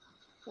media.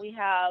 We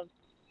have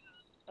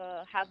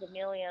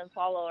 500,000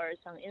 followers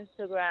on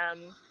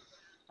Instagram,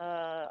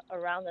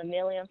 around 1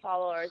 million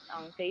followers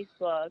on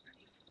Facebook,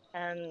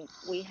 and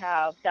we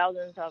have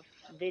thousands of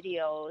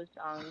videos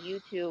on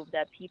YouTube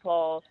that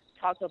people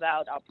talk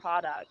about our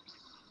products.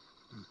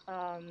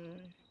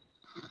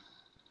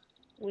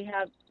 we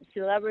have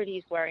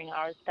celebrities wearing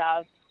our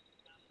stuff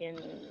in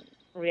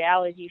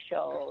reality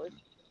shows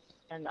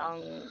and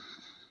on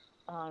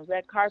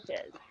red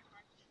carpets.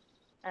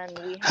 And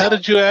we How have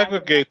did you magazine.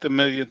 aggregate the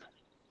million?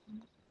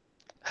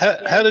 How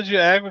Yes, did you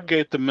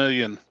aggregate the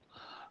million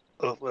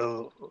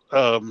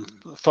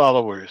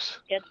followers?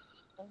 yes.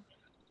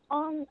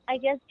 I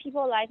guess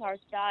people like our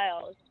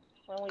styles.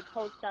 When we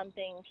post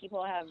something,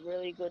 people have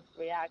really good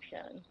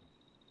reaction,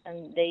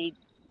 and they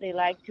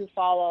like to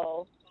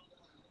follow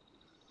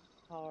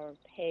our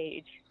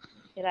page.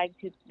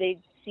 They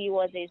see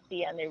what they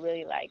see and they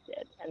really liked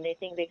it, and they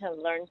think they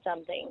can learn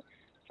something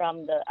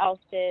from the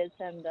outfits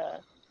and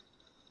the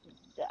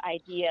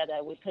idea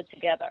that we put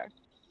together.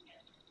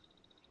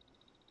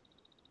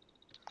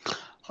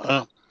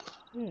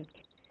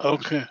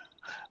 Okay.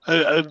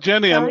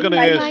 Jennie, I'm Don, going do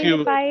to you ask mind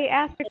you. if I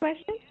ask a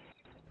question?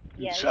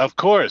 Yes. Of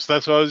course.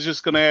 That's what I was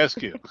just going to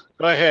ask you.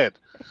 Go ahead.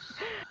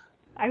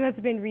 I must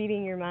have been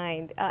reading your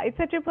mind. It's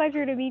such a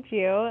pleasure to meet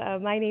you.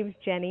 My name's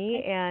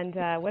Jennie, and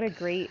what a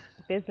great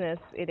business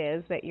it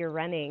is that you're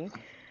running.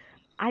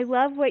 I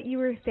love what you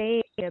were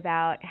saying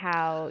about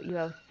how you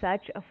have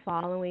such a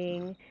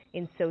following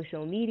in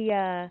social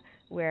media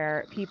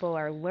where people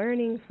are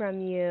learning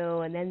from you,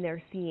 and then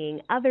they're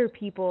seeing other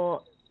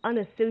people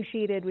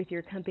unassociated with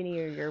your company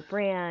or your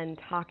brand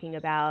talking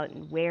about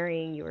and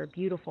wearing your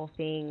beautiful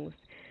things.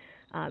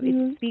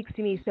 It speaks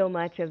to me so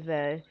much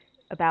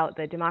about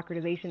the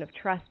democratization of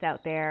trust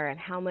out there and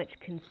how much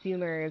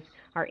consumers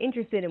are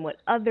interested in what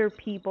other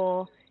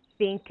people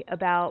think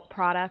about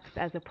products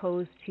as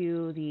opposed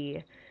to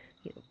the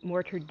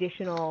more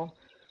traditional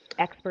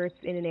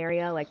experts in an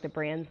area like the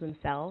brands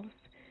themselves.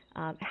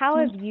 How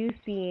have you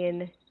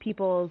seen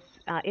people's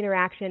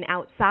interaction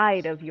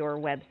outside of your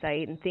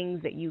website and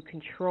things that you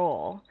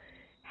control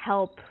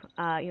help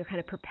kind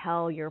of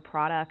propel your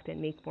product and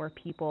make more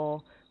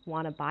people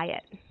want to buy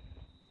it?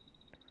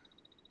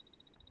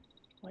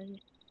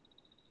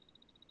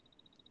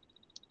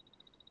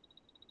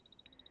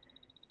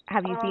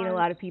 Have you seen a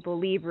lot of people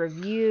leave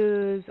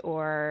reviews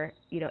or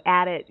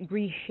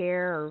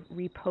reshare or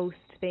repost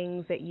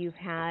things that you've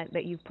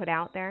put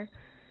out there?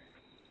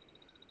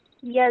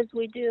 Yes,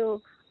 we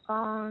do.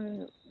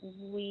 I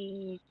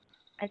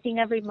think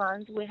every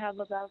month we have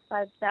about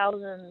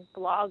 5,000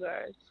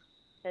 bloggers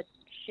that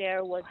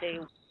share what they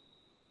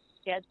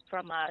get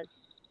from us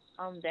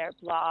on their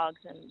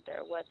blogs and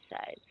their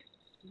websites.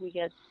 We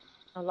get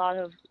a lot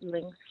of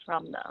links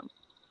from them.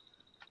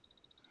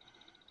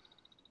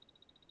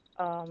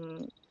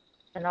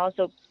 And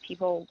also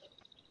people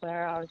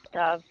wear our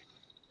stuff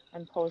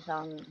and post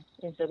on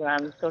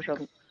Instagram,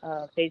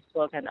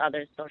 Facebook, and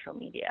other social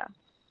media.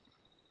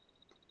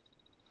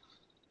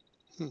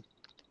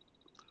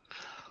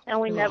 And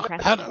we never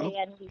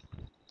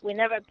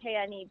pay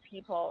any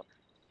people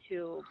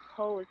to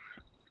post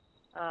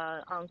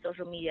on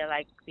social media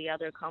like the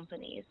other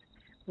companies.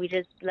 We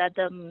just let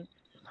them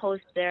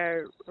post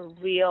their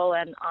real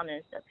and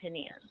honest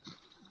opinions.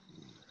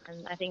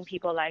 And I think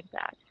people like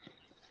that.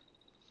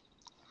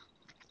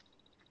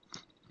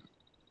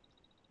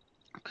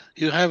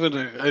 You have an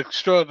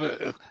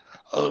extraordinary.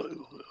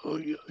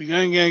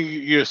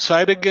 Your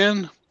site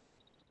again?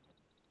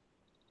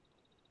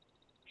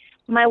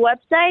 My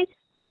website?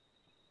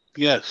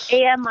 Yes.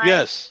 AMI.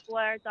 Yes.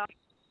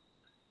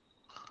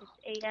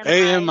 It's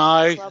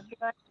AMI.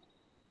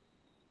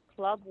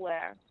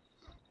 Clubwear.com.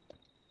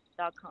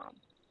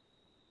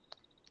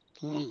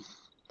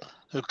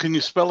 Can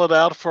you spell it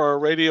out for our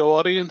radio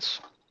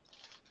audience?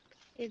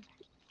 It's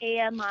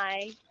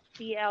AMICLUBWEAR.com.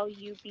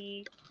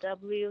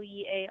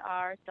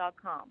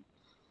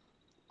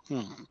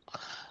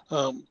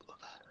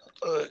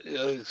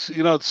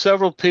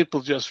 Several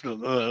people just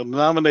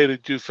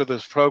nominated you for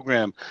this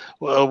program.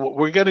 Well,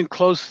 we're getting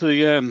close to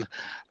the end.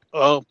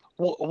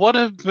 What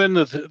have been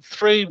the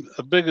three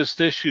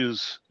biggest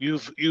issues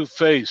you've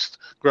faced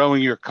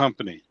growing your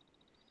company?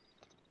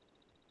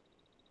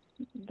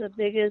 The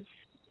biggest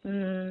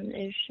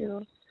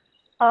issue.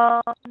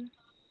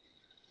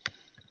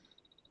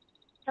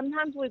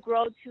 Sometimes we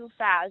grow too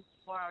fast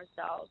for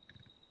ourselves.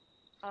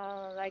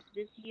 Like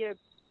this year,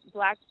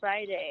 Black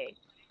Friday,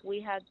 we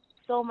had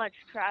so much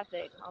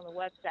traffic on the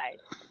website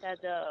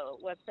that the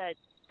website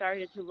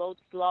started to load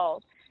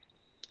slow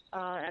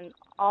and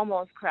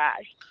almost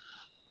crashed.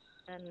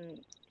 And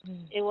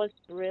it was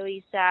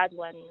really sad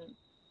when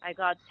I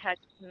got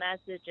text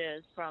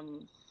messages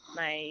from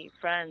my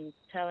friends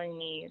telling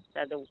me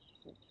that the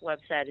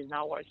website is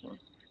not working.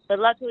 But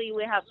luckily,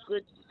 we have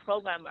good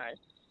programmers,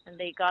 and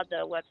they got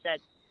the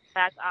website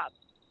back up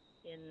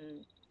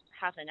in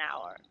half an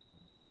hour.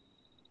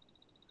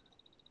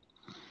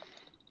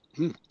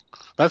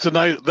 That's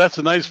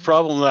a nice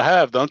problem to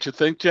have, don't you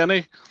think,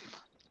 Jennie?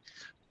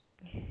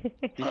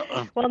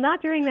 Well,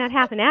 not during that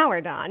half an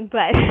hour, Don,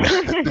 but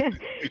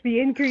the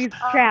increased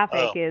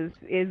traffic is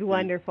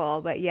wonderful.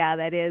 But yeah,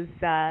 it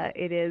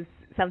is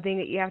something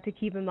that you have to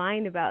keep in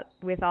mind about.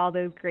 With all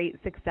those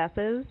great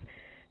successes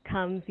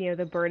comes,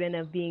 the burden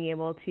of being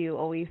able to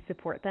always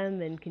support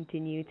them and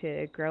continue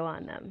to grow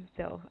on them.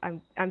 So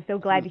I'm so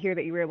glad to hear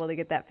that you were able to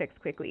get that fixed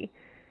quickly.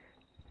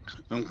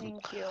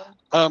 Thank you.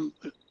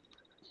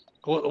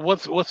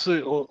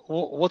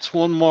 What's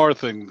one more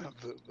thing?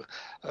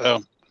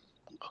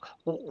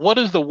 What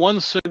is the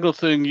one single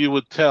thing you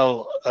would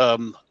tell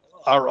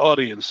our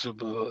audience?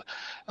 3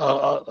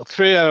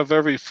 out of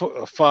every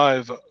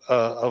 5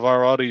 of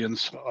our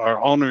audience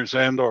are owners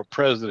and/or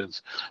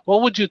presidents.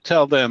 What would you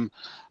tell them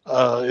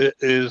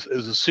is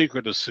a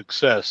secret of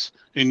success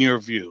in your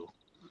view?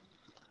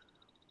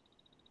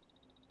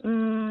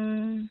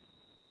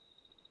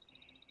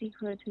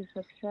 Secret to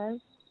success?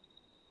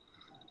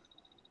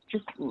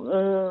 Just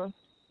 1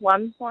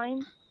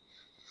 point?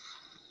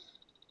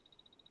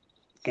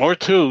 Or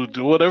 2,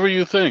 do whatever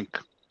you think.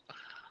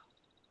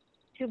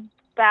 To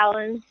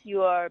balance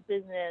your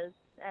business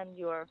and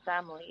your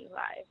family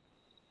life.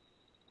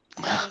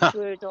 Make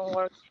sure you don't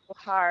work too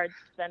hard.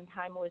 Spend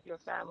time with your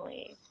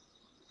family.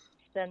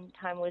 Spend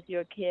time with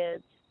your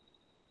kids.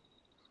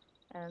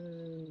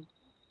 And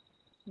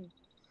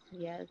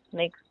yes,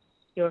 make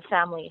your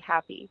family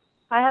happy.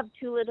 I have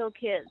 2 little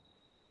kids,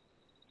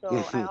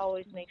 so I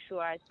always make sure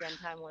I spend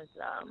time with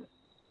them.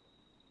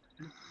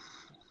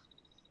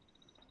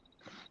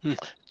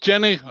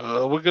 Jennie,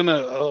 we're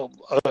gonna.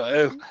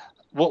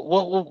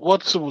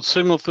 What's the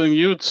single thing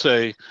you'd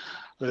say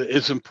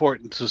is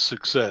important to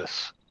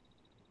success?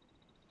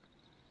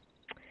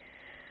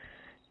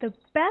 The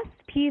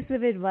best piece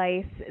of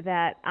advice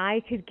that I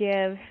could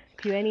give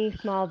to any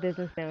small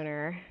business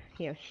owner,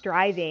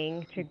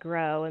 striving to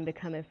grow and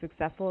become as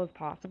successful as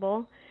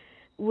possible,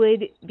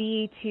 would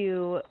be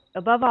to,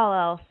 above all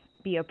else,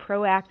 be a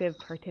proactive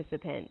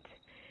participant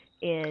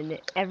in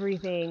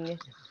everything,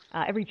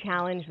 every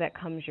challenge that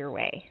comes your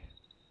way.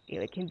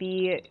 It can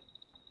be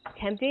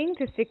tempting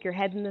to stick your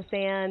head in the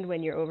sand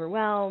when you're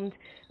overwhelmed,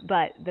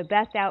 but the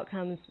best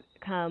outcomes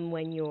come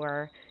when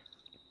you're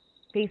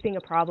facing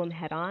a problem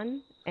head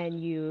on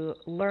and you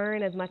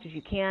learn as much as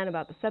you can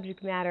about the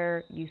subject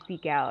matter. You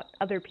seek out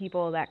other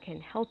people that can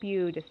help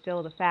you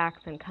distill the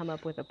facts and come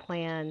up with a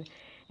plan,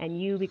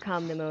 and you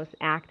become the most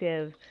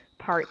active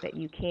part that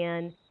you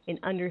can in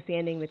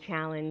understanding the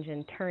challenge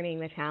and turning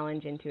the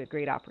challenge into a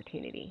great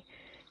opportunity.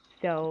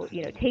 So,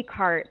 take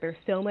heart. There's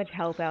so much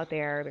help out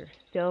there. There's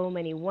so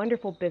many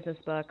wonderful business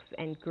books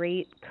and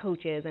great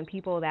coaches and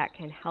people that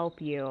can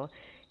help you.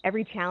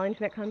 Every challenge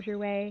that comes your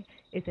way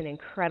is an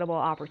incredible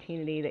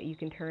opportunity that you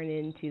can turn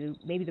into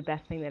maybe the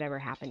best thing that ever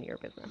happened to your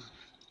business.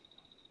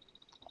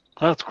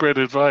 That's great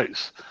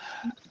advice.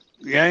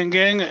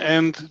 Yang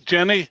and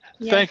Jennie,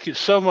 Thank you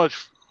so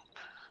much.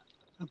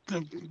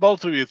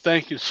 Both of you,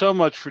 thank you so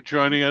much for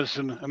joining us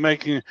and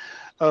making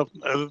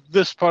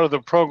this part of the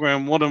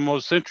program one of the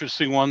most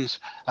interesting ones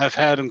I've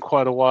had in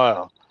quite a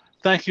while.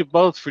 Thank you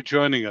both for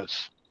joining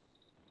us.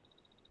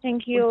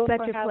 Thank you. It's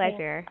such a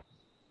pleasure.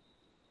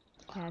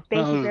 Yeah,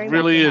 thank you very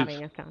much for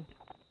having us on.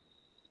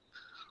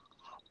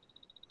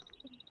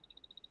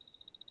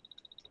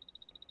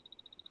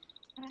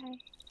 Bye.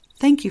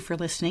 Thank you for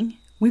listening.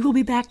 We will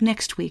be back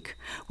next week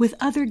with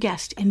other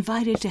guests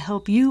invited to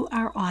help you,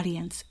 our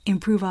audience,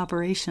 improve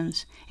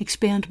operations,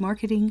 expand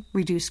marketing,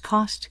 reduce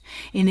cost,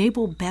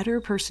 enable better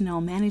personnel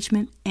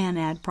management, and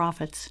add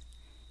profits.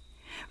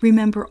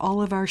 Remember,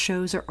 all of our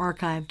shows are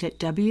archived at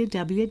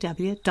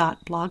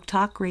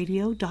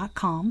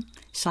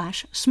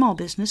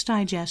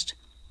www.blogtalkradio.com/smallbusinessdigest.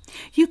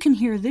 You can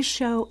hear this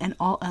show and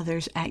all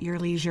others at your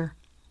leisure.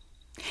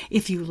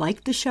 If you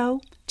like the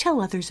show,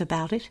 tell others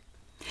about it.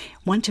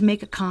 Want to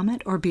make a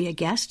comment or be a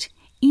guest?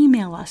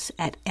 Email us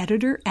at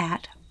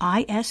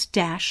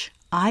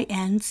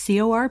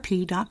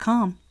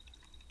editor@is-incorp.com.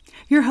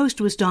 Your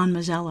host was Dawn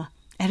Mazzella,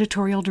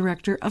 Editorial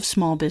Director of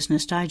Small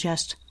Business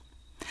Digest.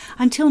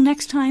 Until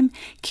next time,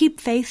 keep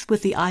faith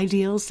with the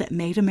ideals that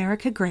made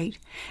America great,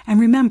 and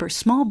remember,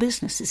 small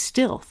business is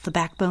still the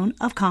backbone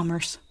of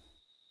commerce.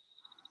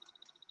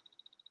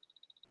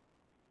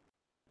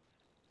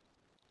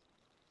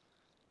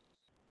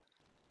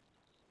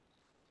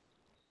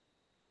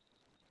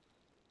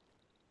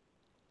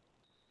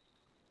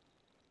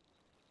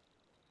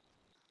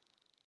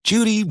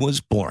 Judy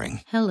was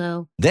boring.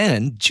 Hello.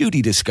 Then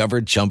Judy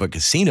discovered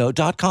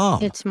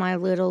ChumbaCasino.com. It's my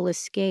little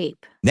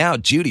escape. Now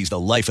Judy's the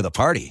life of the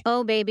party.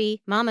 Oh,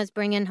 baby, mama's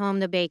bringing home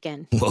the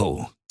bacon.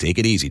 Whoa, take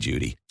it easy,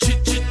 Judy.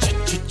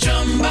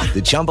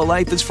 The Chumba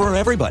life is for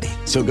everybody.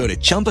 So go to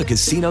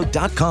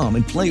ChumbaCasino.com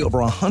and play over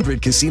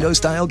 100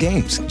 casino-style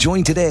games.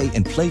 Join today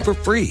and play for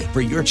free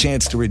for your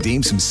chance to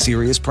redeem some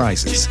serious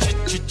prizes.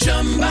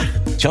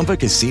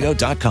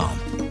 ChumbaCasino.com.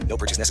 No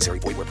purchase necessary.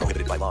 Void where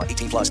prohibited by law.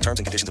 18+ terms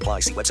and conditions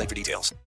apply. See website for details.